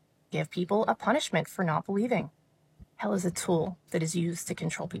to give people a punishment for not believing. Hell is a tool that is used to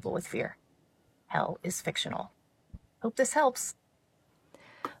control people with fear. Hell is fictional. Hope this helps.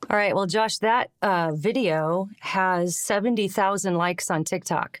 All right. Well, Josh, that video has 70,000 likes on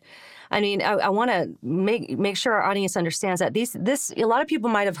TikTok. I mean, I want to make sure our audience understands that a lot of people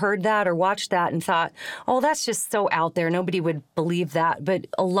might have heard that or watched that and thought, oh, that's just so out there. Nobody would believe that. But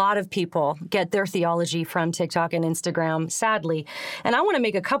a lot of people get their theology from TikTok and Instagram, sadly. And I want to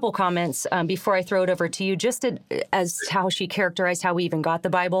make a couple comments before I throw it over to you, just as how she characterized how we even got the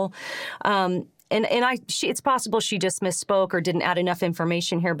Bible. It's possible she just misspoke or didn't add enough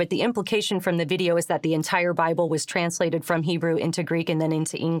information here, but the implication from the video is that the entire Bible was translated from Hebrew into Greek and then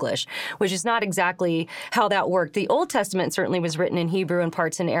into English, which is not exactly how that worked. The Old Testament certainly was written in Hebrew and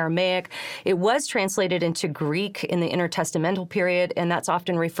parts in Aramaic. It was translated into Greek in the intertestamental period, and that's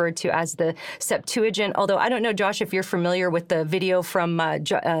often referred to as the Septuagint. Although I don't know, Josh, if you're familiar with the video from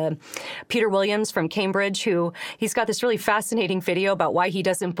Peter Williams from Cambridge, he's got this really fascinating video about why he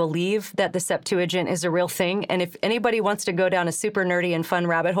doesn't believe that the Septuagint is a real thing. And if anybody wants to go down a super nerdy and fun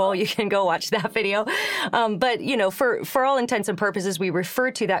rabbit hole, you can go watch that video. But, for all intents and purposes, we refer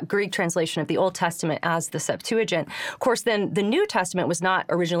to that Greek translation of the Old Testament as the Septuagint. Of course, then the New Testament was not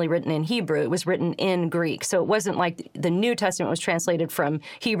originally written in Hebrew. It was written in Greek. So it wasn't like the New Testament was translated from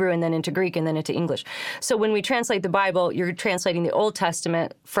Hebrew and then into Greek and then into English. So when we translate the Bible, you're translating the Old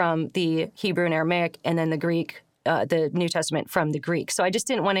Testament from the Hebrew and Aramaic and then the Greek, the New Testament from the Greek. So I just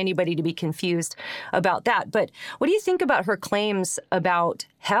didn't want anybody to be confused about that. But what do you think about her claims about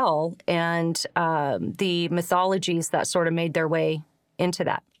hell and the mythologies that sort of made their way into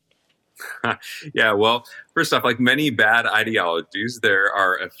that? Yeah, well, first off, like many bad ideologies, there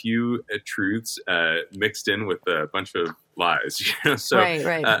are a few truths mixed in with a bunch of lies. So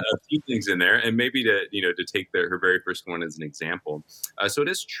right. A few things in there, and maybe to take her very first one as an example. So it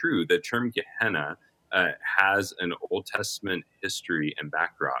is true the term Gehenna has an Old Testament history and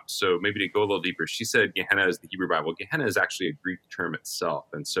backdrop. So maybe to go a little deeper, she said Gehenna is the Hebrew Bible. Gehenna is actually a Greek term itself.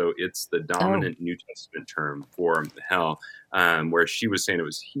 And so it's the dominant New Testament term for hell, where she was saying it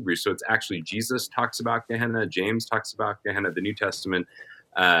was Hebrew. So it's actually Jesus talks about Gehenna, James talks about Gehenna, the New Testament.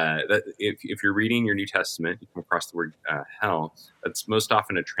 That if you're reading your New Testament, you come across the word hell, that's most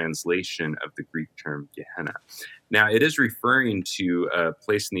often a translation of the Greek term Gehenna. Now, it is referring to a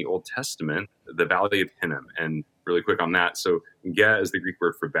place in the Old Testament, the Valley of Hinnom. And really quick on that, so Ge is the Greek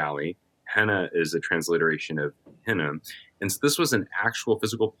word for valley. Henna is a transliteration of Hinnom. And so this was an actual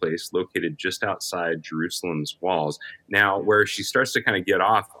physical place located just outside Jerusalem's walls. Now, where she starts to kind of get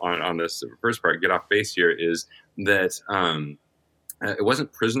off on this first part, get off base here, is that it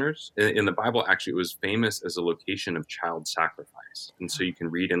wasn't prisoners. In the Bible, actually, it was famous as a location of child sacrifice. And so you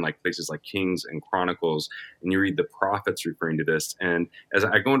can read in like places like Kings and Chronicles, and you read the prophets referring to this. And as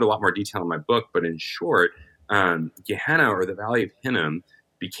I go into a lot more detail in my book, but in short, Gehenna, or the Valley of Hinnom,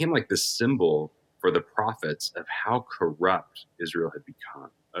 became like the symbol for the prophets of how corrupt Israel had become.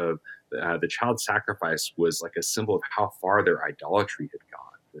 The child sacrifice was like a symbol of how far their idolatry had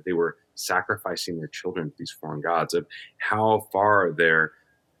gone, that they were sacrificing their children to these foreign gods, of how far their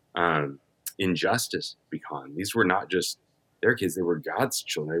injustice had gone. These were not just their kids, they were God's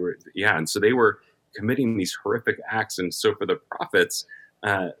children. And so they were committing these horrific acts. And so for the prophets,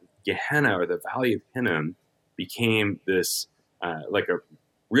 Gehenna, or the Valley of Hinnom, became this like a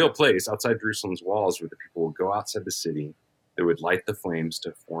real place outside Jerusalem's walls where the people would go outside the city, they would light the flames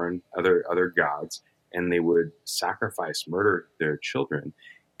to foreign other gods, and they would sacrifice, murder their children.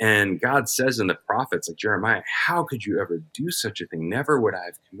 And God says in the prophets like Jeremiah, how could you ever do such a thing? Never would I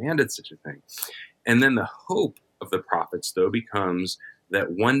have commanded such a thing. And then the hope of the prophets, though, becomes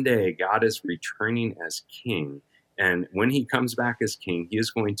that one day God is returning as king. And when he comes back as king, he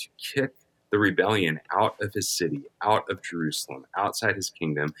is going to kick the rebellion out of his city, out of Jerusalem, outside his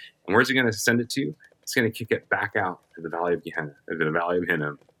kingdom. And where's he going to send it to? He's going to kick it back out to the Valley of Gehenna, or the Valley of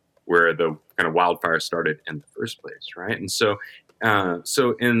Hinnom, where the kind of wildfire started in the first place, right? And so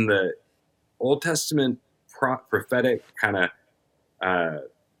in the Old Testament prophetic kind of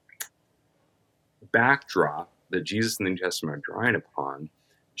backdrop that Jesus and the New Testament are drawing upon,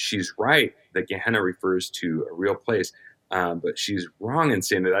 she's right that Gehenna refers to a real place, but she's wrong in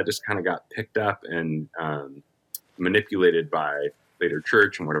saying that just kind of got picked up and manipulated by later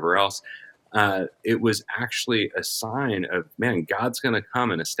church and whatever else. It was actually a sign of, man, God's going to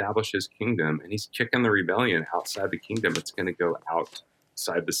come and establish his kingdom, and he's kicking the rebellion outside the kingdom. It's going to go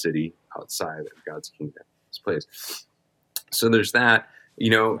outside the city, outside of God's kingdom, this place. So there's that.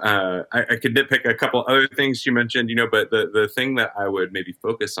 I could nitpick a couple other things you mentioned, but the thing that I would maybe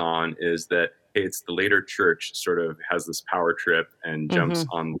focus on is that, hey, it's the later church sort of has this power trip and jumps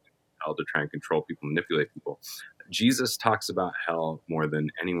on hell to try and control people, manipulate people. Jesus talks about hell more than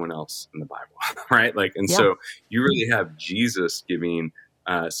anyone else in the Bible, right? So you really have Jesus giving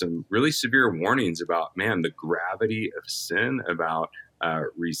some really severe warnings about, man, the gravity of sin, about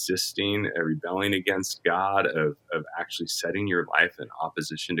resisting, rebelling against God, of actually setting your life in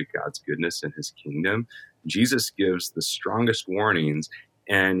opposition to God's goodness and his kingdom. Jesus gives the strongest warnings,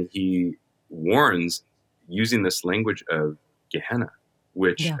 and he warns using this language of Gehenna,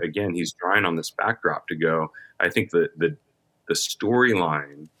 which again, he's drawing on this backdrop to go, I think the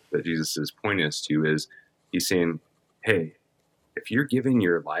storyline that Jesus is pointing us to is he's saying, hey, if you're giving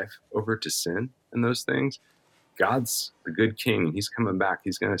your life over to sin and those things, God's the good king. He's coming back.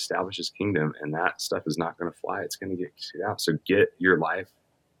 He's going to establish his kingdom, and that stuff is not going to fly. It's going to get kicked out. So get your life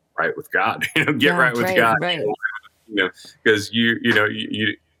right with God. Get right with God. Right. Because you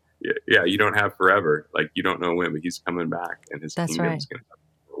don't have forever. Like, you don't know when, but he's coming back, and his kingdom is going to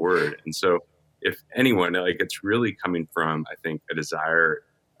have a word. And so, if anyone, it's really coming from, I think, a desire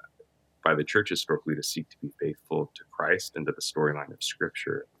by the church historically to seek to be faithful to Christ and to the storyline of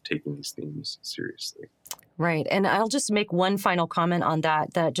Scripture, taking these themes seriously. Right. And I'll just make one final comment on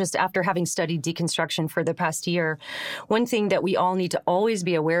that just after having studied deconstruction for the past year, one thing that we all need to always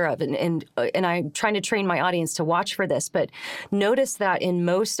be aware of, and I'm trying to train my audience to watch for this, but notice that in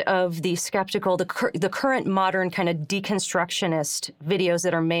most of the skeptical, the current modern kind of deconstructionist videos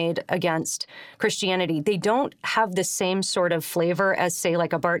that are made against Christianity, they don't have the same sort of flavor as, say,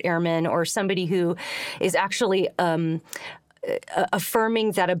 like a Bart Ehrman or somebody who is actually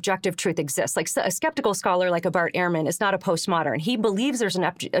affirming that objective truth exists. Like a skeptical scholar like a Bart Ehrman is not a postmodern. He believes there's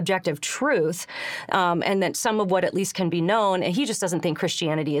an objective truth, and that some of what at least can be known, and he just doesn't think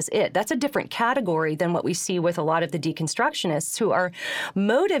Christianity is it. That's a different category than what we see with a lot of the deconstructionists who are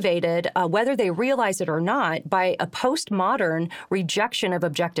motivated, whether they realize it or not, by a postmodern rejection of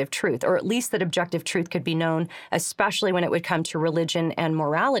objective truth, or at least that objective truth could be known, especially when it would come to religion and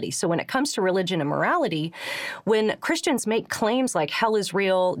morality. So when it comes to religion and morality, when Christians make claims like hell is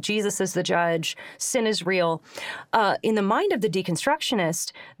real, Jesus is the judge, sin is real, in the mind of the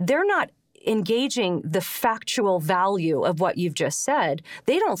deconstructionist, they're not engaging the factual value of what you've just said.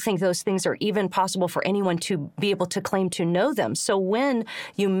 They don't think those things are even possible for anyone to be able to claim to know them. So when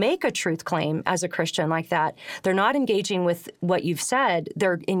you make a truth claim as a Christian like that, they're not engaging with what you've said.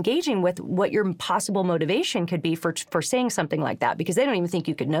 They're engaging with what your possible motivation could be for saying something like that, because they don't even think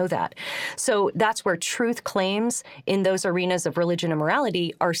you could know that. So that's where truth claims in those arenas of religion and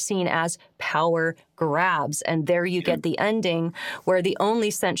morality are seen as power grabs. And there you get the ending where the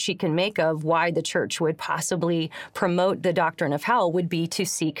only sense she can make of why the church would possibly promote the doctrine of hell would be to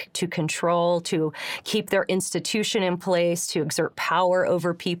seek to control, to keep their institution in place, to exert power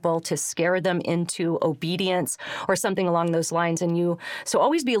over people, to scare them into obedience or something along those lines. And so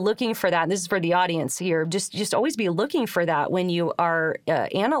always be looking for that. And this is for the audience here. Just always be looking for that when you are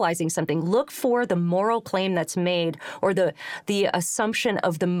analyzing something. Look for the moral claim that's made or the assumption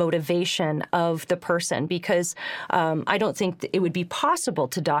of the motivation of the person, because I don't think it would be possible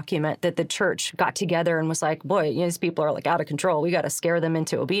to document that the church got together and was like, boy, these people are like out of control. We got to scare them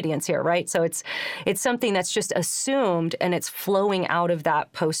into obedience here, right? So it's something that's just assumed, and it's flowing out of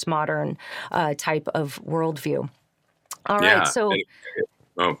that postmodern type of worldview. All right, so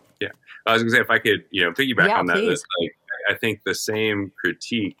I was gonna say, if I could, piggyback on that, please. I think the same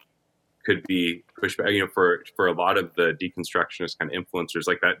critique could be pushed back, for a lot of the deconstructionist kind of influencers.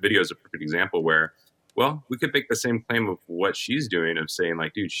 Like, that video is a perfect example where, well, we could make the same claim of what she's doing, of saying,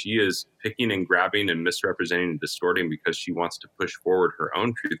 like, dude, she is picking and grabbing and misrepresenting and distorting because she wants to push forward her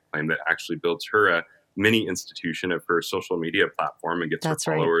own truth claim that actually builds her a mini institution of her social media platform and gets her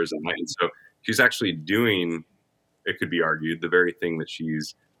followers. Right. And so she's actually doing, it could be argued, the very thing that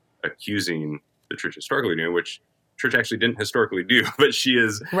she's accusing the church historically doing, which church actually didn't historically do, but she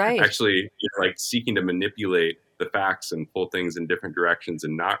is actually seeking to manipulate the facts and pull things in different directions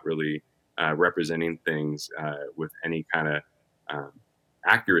and not really representing things with any kind of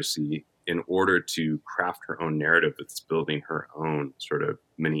accuracy in order to craft her own narrative that's building her own sort of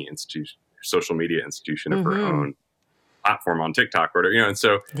mini institution, social media institution of her own platform on TikTok or whatever, and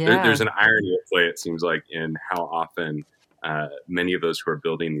so there's an irony at play, it seems like, in how often many of those who are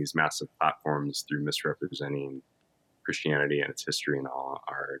building these massive platforms through misrepresenting Christianity and its history and all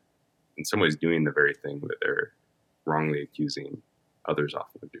are in some ways doing the very thing that they're wrongly accusing others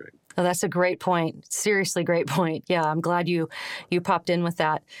often are doing. Oh, that's a great point. Seriously, great point. Yeah, I'm glad you popped in with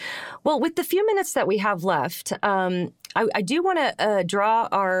that. Well, with the few minutes that we have left, I do want to draw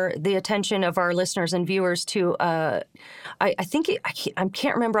the attention of our listeners and viewers to. I think I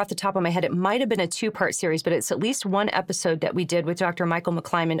can't remember off the top of my head. It might have been a 2-part series, but it's at least one episode that we did with Dr. Michael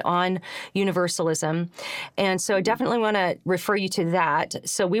McClyman on universalism, and so I definitely want to refer you to that.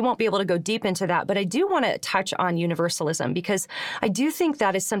 So we won't be able to go deep into that, but I do want to touch on universalism because I do think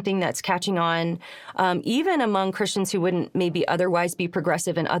that is something that's catching on, even among Christians who wouldn't maybe otherwise be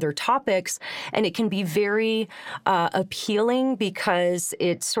progressive in other topics, and it can be very appealing because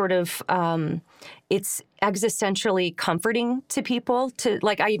it's sort of it's existentially comforting to people. To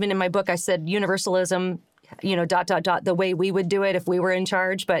like, I even in my book I said universalism, the way we would do it if we were in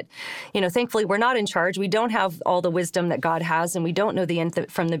charge. But, thankfully we're not in charge. We don't have all the wisdom that God has, and we don't know the end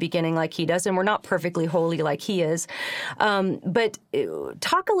from the beginning like he does, and we're not perfectly holy like he is. But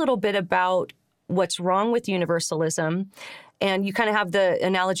talk a little bit about what's wrong with universalism. And you kind of have the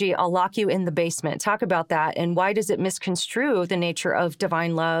analogy, I'll lock you in the basement. Talk about that. And why does it misconstrue the nature of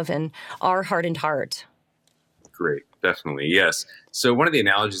divine love and our hardened heart? Great. Definitely. Yes. So one of the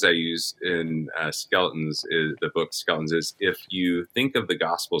analogies I use in Skeletons is the book Skeletons is if you think of the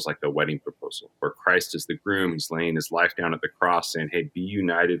Gospels like the wedding proposal, where Christ is the groom, he's laying his life down at the cross saying, hey, be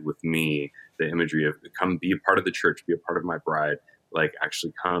united with me. The imagery of come be a part of the church, be a part of my bride, like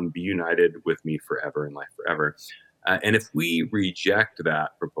actually come be united with me forever and life forever. And if we reject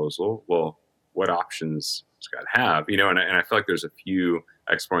that proposal, well, what options does God have? And I feel like there's a few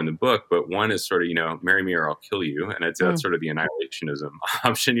I explore in the book, but one is sort of, marry me or I'll kill you. And that's sort of the annihilationism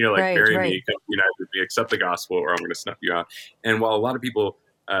option. Marry me, come unite with me, accept the gospel, or I'm going to snuff you out. And while a lot of people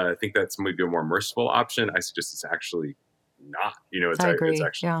think that's maybe a more merciful option, I suggest it's actually not. It's actually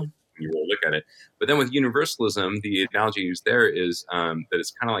when you really look at it. But then with universalism, the analogy used there is that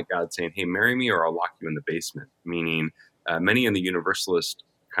it's kind of like God saying, hey, marry me or I'll lock you in the basement, meaning many in the universalist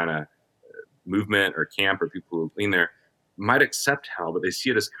kind of movement or camp or people who lean there might accept hell, but they see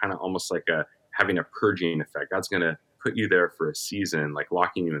it as kind of almost like having a purging effect. God's going to put you there for a season, like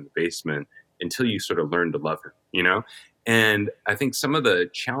locking you in the basement until you sort of learn to love him, And I think some of the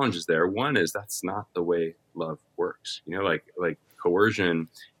challenges there, one is that's not the way love works, like coercion.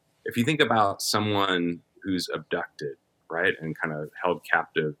 If you think about someone who's abducted, right, and kind of held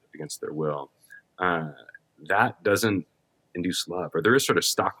captive against their will, that doesn't induce love. Or there is sort of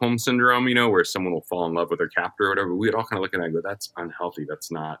Stockholm syndrome, where someone will fall in love with their captor or whatever. We'd all kind of look at that and go, that's unhealthy. That's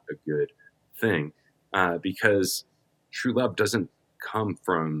not a good thing. Because true love doesn't come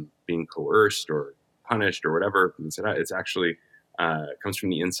from being coerced or punished or whatever. It's actually comes from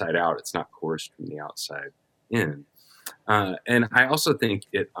the inside out. It's not coerced from the outside in. And I also think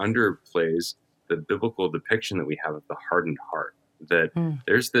it underplays the biblical depiction that we have of the hardened heart, that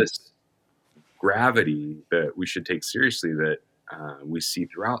there's this gravity that we should take seriously that we see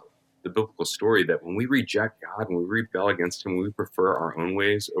throughout the biblical story, that when we reject God, when we rebel against him, when we prefer our own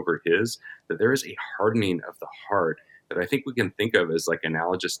ways over his, that there is a hardening of the heart that I think we can think of as like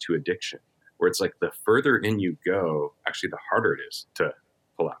analogous to addiction, where it's like the further in you go, actually the harder it is to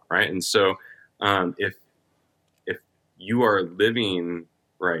pull out, right? And so if you are living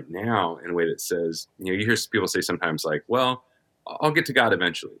right now in a way that says, you hear people say sometimes like, well, I'll get to God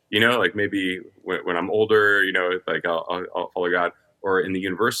eventually, like maybe when I'm older, like I'll follow God. Or in the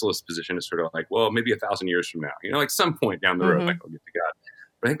universalist position, it's sort of like, well, maybe 1,000 years from now, like some point down the road, like I'll get to God.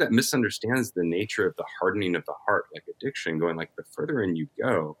 But I think that misunderstands the nature of the hardening of the heart, like addiction, going like the further in you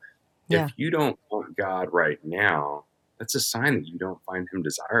go, if you don't want God right now, that's a sign that you don't find him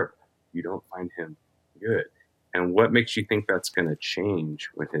desirable. You don't find him good. And what makes you think that's going to change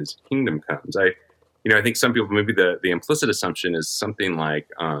when his kingdom comes? I think some people, maybe the implicit assumption is something like,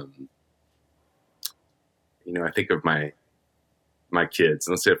 I think of my kids.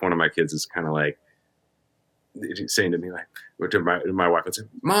 And let's say if one of my kids is kind of like saying to me, like, or to my wife, I'd say,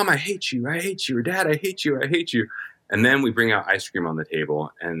 Mom, I hate you. Or Dad, I hate you. And then we bring out ice cream on the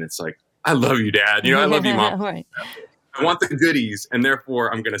table and it's like, I love you, Dad. I love you, Mom. Right. I want the goodies, and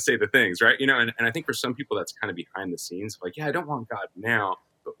therefore I'm going to say the things, right? And I think for some people that's kind of behind the scenes. Like, yeah, I don't want God now,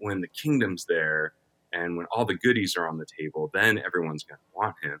 but when the kingdom's there and when all the goodies are on the table, then everyone's going to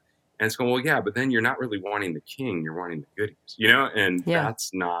want him. And it's going, well, yeah, but then you're not really wanting the king, you're wanting the goodies, and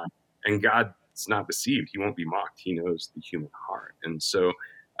that's not, and God's not deceived. He won't be mocked. He knows the human heart. And so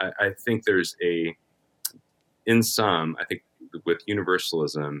I think there's I think with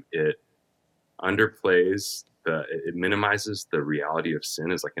universalism, it underplays it minimizes the reality of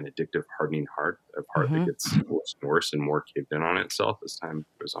sin as like an addictive, hardening heart, that gets worse and worse and more caved in on itself as time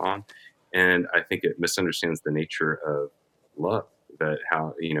goes on. And I think it misunderstands the nature of love, that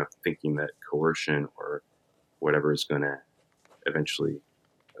how, thinking that coercion or whatever is going to eventually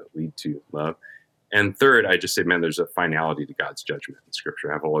lead to love. And third, I just say, man, there's a finality to God's judgment in Scripture.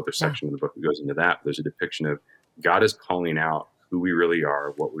 I have a whole other section in the book that goes into that. There's a depiction of God is calling out who we really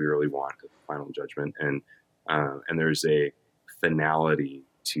are, what we really want at the final judgment. And there's a finality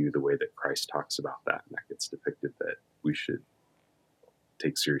to the way that Christ talks about that. And that gets depicted that we should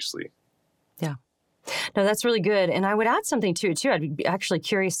take seriously. Yeah. No, that's really good. And I would add something to it, too. I'd be actually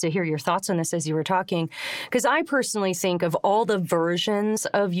curious to hear your thoughts on this as you were talking, because I personally think of all the versions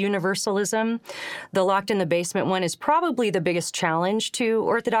of universalism, the locked in the basement one is probably the biggest challenge to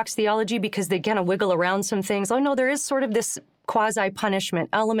Orthodox theology, because they kind of wiggle around some things. Oh, no, there is sort of this quasi-punishment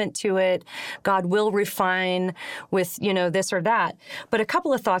element to it. God will refine with, this or that. But a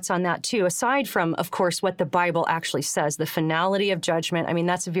couple of thoughts on that, too, aside from, of course, what the Bible actually says, the finality of judgment. I mean,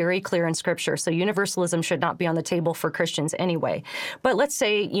 that's very clear in Scripture. So universalism should not be on the table for Christians anyway. But let's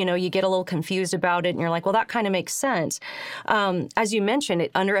say, you get a little confused about it and you're like, well, that kind of makes sense. As you mentioned,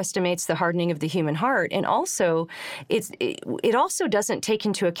 it underestimates the hardening of the human heart. And also, it also doesn't take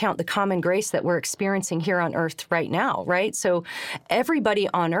into account the common grace that we're experiencing here on earth right now, right? So everybody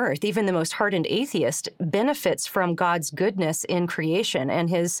on earth, even the most hardened atheist, benefits from God's goodness in creation and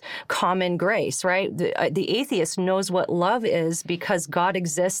his common grace, right? The atheist knows what love is because God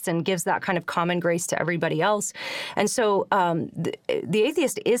exists and gives that kind of common grace to everybody else. And so the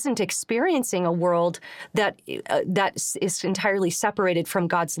atheist isn't experiencing a world that is entirely separated from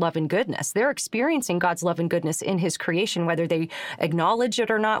God's love and goodness. They're experiencing God's love and goodness in his creation, whether they acknowledge it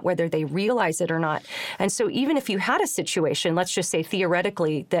or not, whether they realize it or not. And so even if you had a situation, let's just say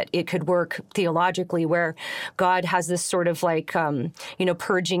theoretically, that it could work theologically, where God has this sort of like,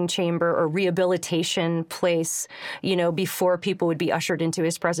 purging chamber or rehabilitation place, before people would be ushered into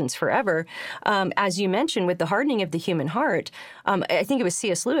his presence forever. As you mentioned, with the hardening of the human heart, I think it was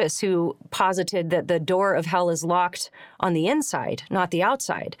C.S. Lewis who posited that the door of hell is locked on the inside, not the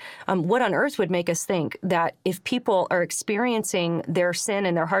outside. What on earth would make us think that if people are experiencing their sin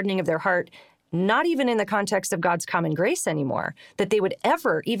and their hardening of their heart, not even in the context of God's common grace anymore, that they would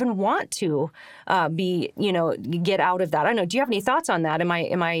ever even want to get out of that? I don't know. Do you have any thoughts on that? Am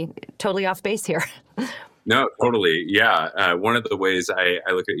I totally off base here? No, totally. Yeah. One of the ways I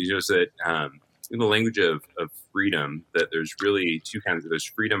look at it is that in the language of freedom, that there's really two kinds. There's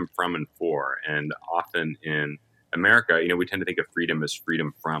freedom from and for. And often in America, we tend to think of freedom as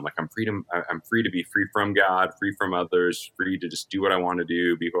freedom from. Like I'm free to be free from God, free from others, free to just do what I want to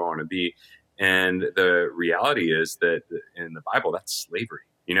do, be who I want to be. And the reality is that in the Bible, that's slavery,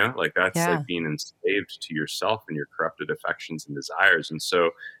 that's like being enslaved to yourself and your corrupted affections and desires. And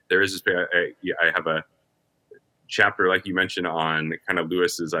so there is this, I have a chapter, like you mentioned, on kind of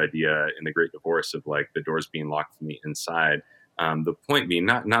Lewis's idea in The Great Divorce of like the doors being locked from the inside. The point being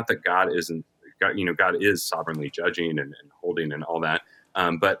not that God isn't, God is sovereignly judging and holding and all that.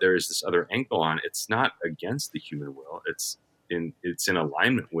 But there is this other angle on it's not against the human will. It's in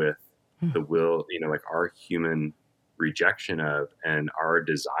alignment with the will, like our human rejection of and our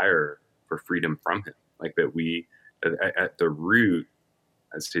desire for freedom from him. Like that we, at the root,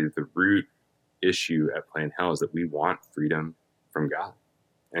 I'd say the root issue at play in hell is that we want freedom from God.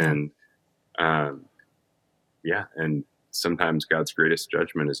 And, and sometimes God's greatest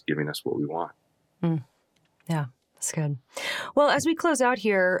judgment is giving us what we want. Yeah. That's good. Well, as we close out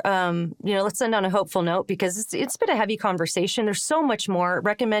here, let's end on a hopeful note, because it's been a heavy conversation. There's so much more.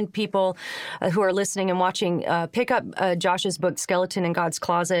 Recommend people who are listening and watching pick up Josh's book, Skeleton in God's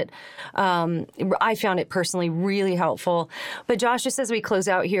Closet. I found it personally really helpful. But Josh, just as we close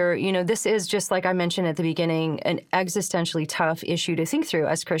out here, this is just like I mentioned at the beginning, an existentially tough issue to think through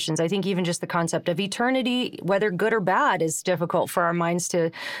as Christians. I think even just the concept of eternity, whether good or bad, is difficult for our minds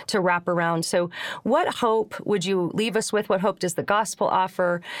to wrap around. So what hope would you leave us with? What hope does the gospel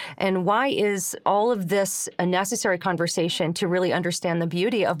offer? And why is all of this a necessary conversation to really understand the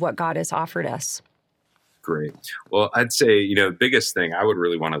beauty of what God has offered us? Great. Well, I'd say, the biggest thing I would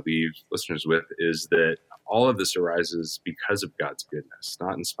really want to leave listeners with is that all of this arises because of God's goodness,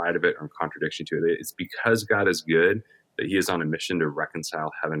 not in spite of it or in contradiction to it. It's because God is good that he is on a mission to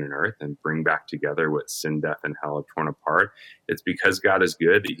reconcile heaven and earth and bring back together what sin, death, and hell have torn apart. It's because God is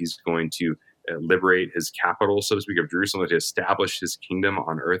good that he's going to liberate his capital, so to speak, of Jerusalem, to establish his kingdom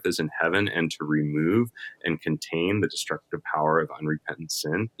on earth as in heaven, and to remove and contain the destructive power of unrepentant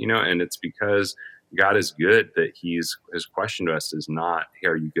sin. And it's because God is good that his question to us is not, hey,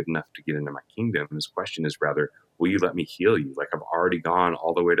 are you good enough to get into my kingdom? His question is rather, will you let me heal you? Like I've already gone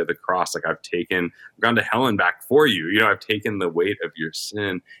all the way to the cross. Like I've gone to hell and back for you. I've taken the weight of your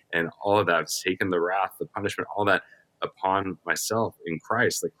sin and all of that. I've taken the wrath, the punishment, all that. upon myself in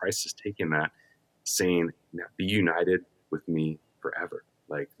Christ. Like Christ has taken that, saying, now be united with me forever.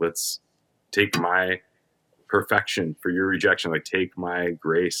 Like, let's take my perfection for your rejection. Like, take my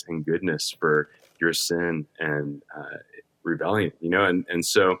grace and goodness for your sin and rebellion, And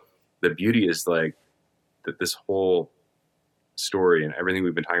so the beauty is like that this whole story and everything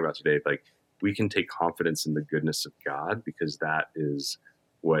we've been talking about today, like we can take confidence in the goodness of God because that is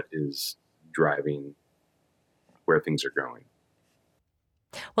what is driving where things are going.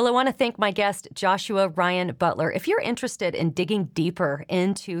 Well, I want to thank my guest, Joshua Ryan Butler. If you're interested in digging deeper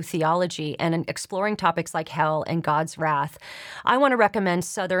into theology and in exploring topics like hell and God's wrath, I want to recommend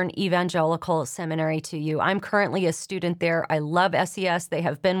Southern Evangelical Seminary to you. I'm currently a student there. I love SES. They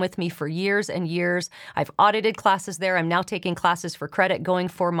have been with me for years and years. I've audited classes there. I'm now taking classes for credit, going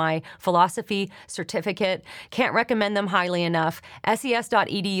for my philosophy certificate. Can't recommend them highly enough.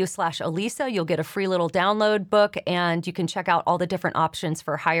 ses.edu/Elisa. You'll get a free little download book, and you can check out all the different options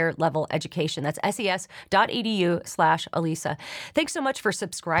for higher level education. That's ses.edu/Elisa. Thanks so much for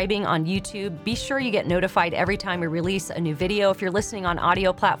subscribing on YouTube. Be sure you get notified every time we release a new video. If you're listening on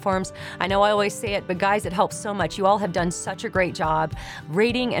audio platforms, I know I always say it, but guys, it helps so much. You all have done such a great job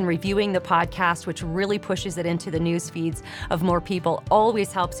rating and reviewing the podcast, which really pushes it into the news feeds of more people.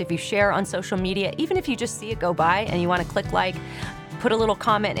 Always helps if you share on social media, even if you just see it go by and you want to click like, put a little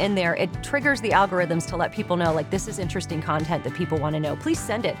comment in there. It triggers the algorithms to let people know, like, this is interesting content that people want to know. Please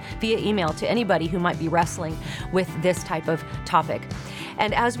send it via email to anybody who might be wrestling with this type of topic.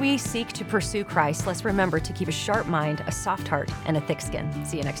 And as we seek to pursue Christ, let's remember to keep a sharp mind, a soft heart, and a thick skin.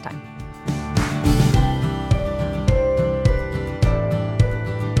 See you next time.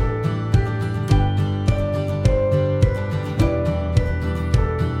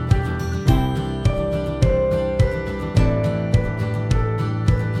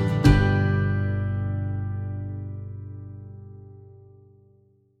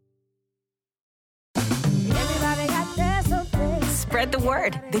 Spread the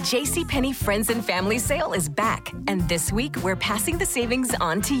word. The JCPenney Friends and Family Sale is back. And this week, we're passing the savings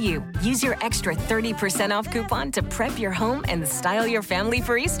on to you. Use your extra 30% off coupon to prep your home and style your family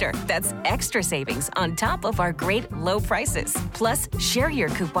for Easter. That's extra savings on top of our great low prices. Plus, share your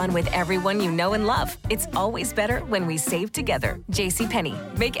coupon with everyone you know and love. It's always better when we save together.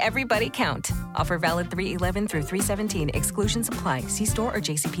 JCPenney. Make everybody count. Offer valid 3/11 through 3/17. Exclusions apply. See store or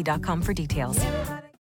jcp.com for details.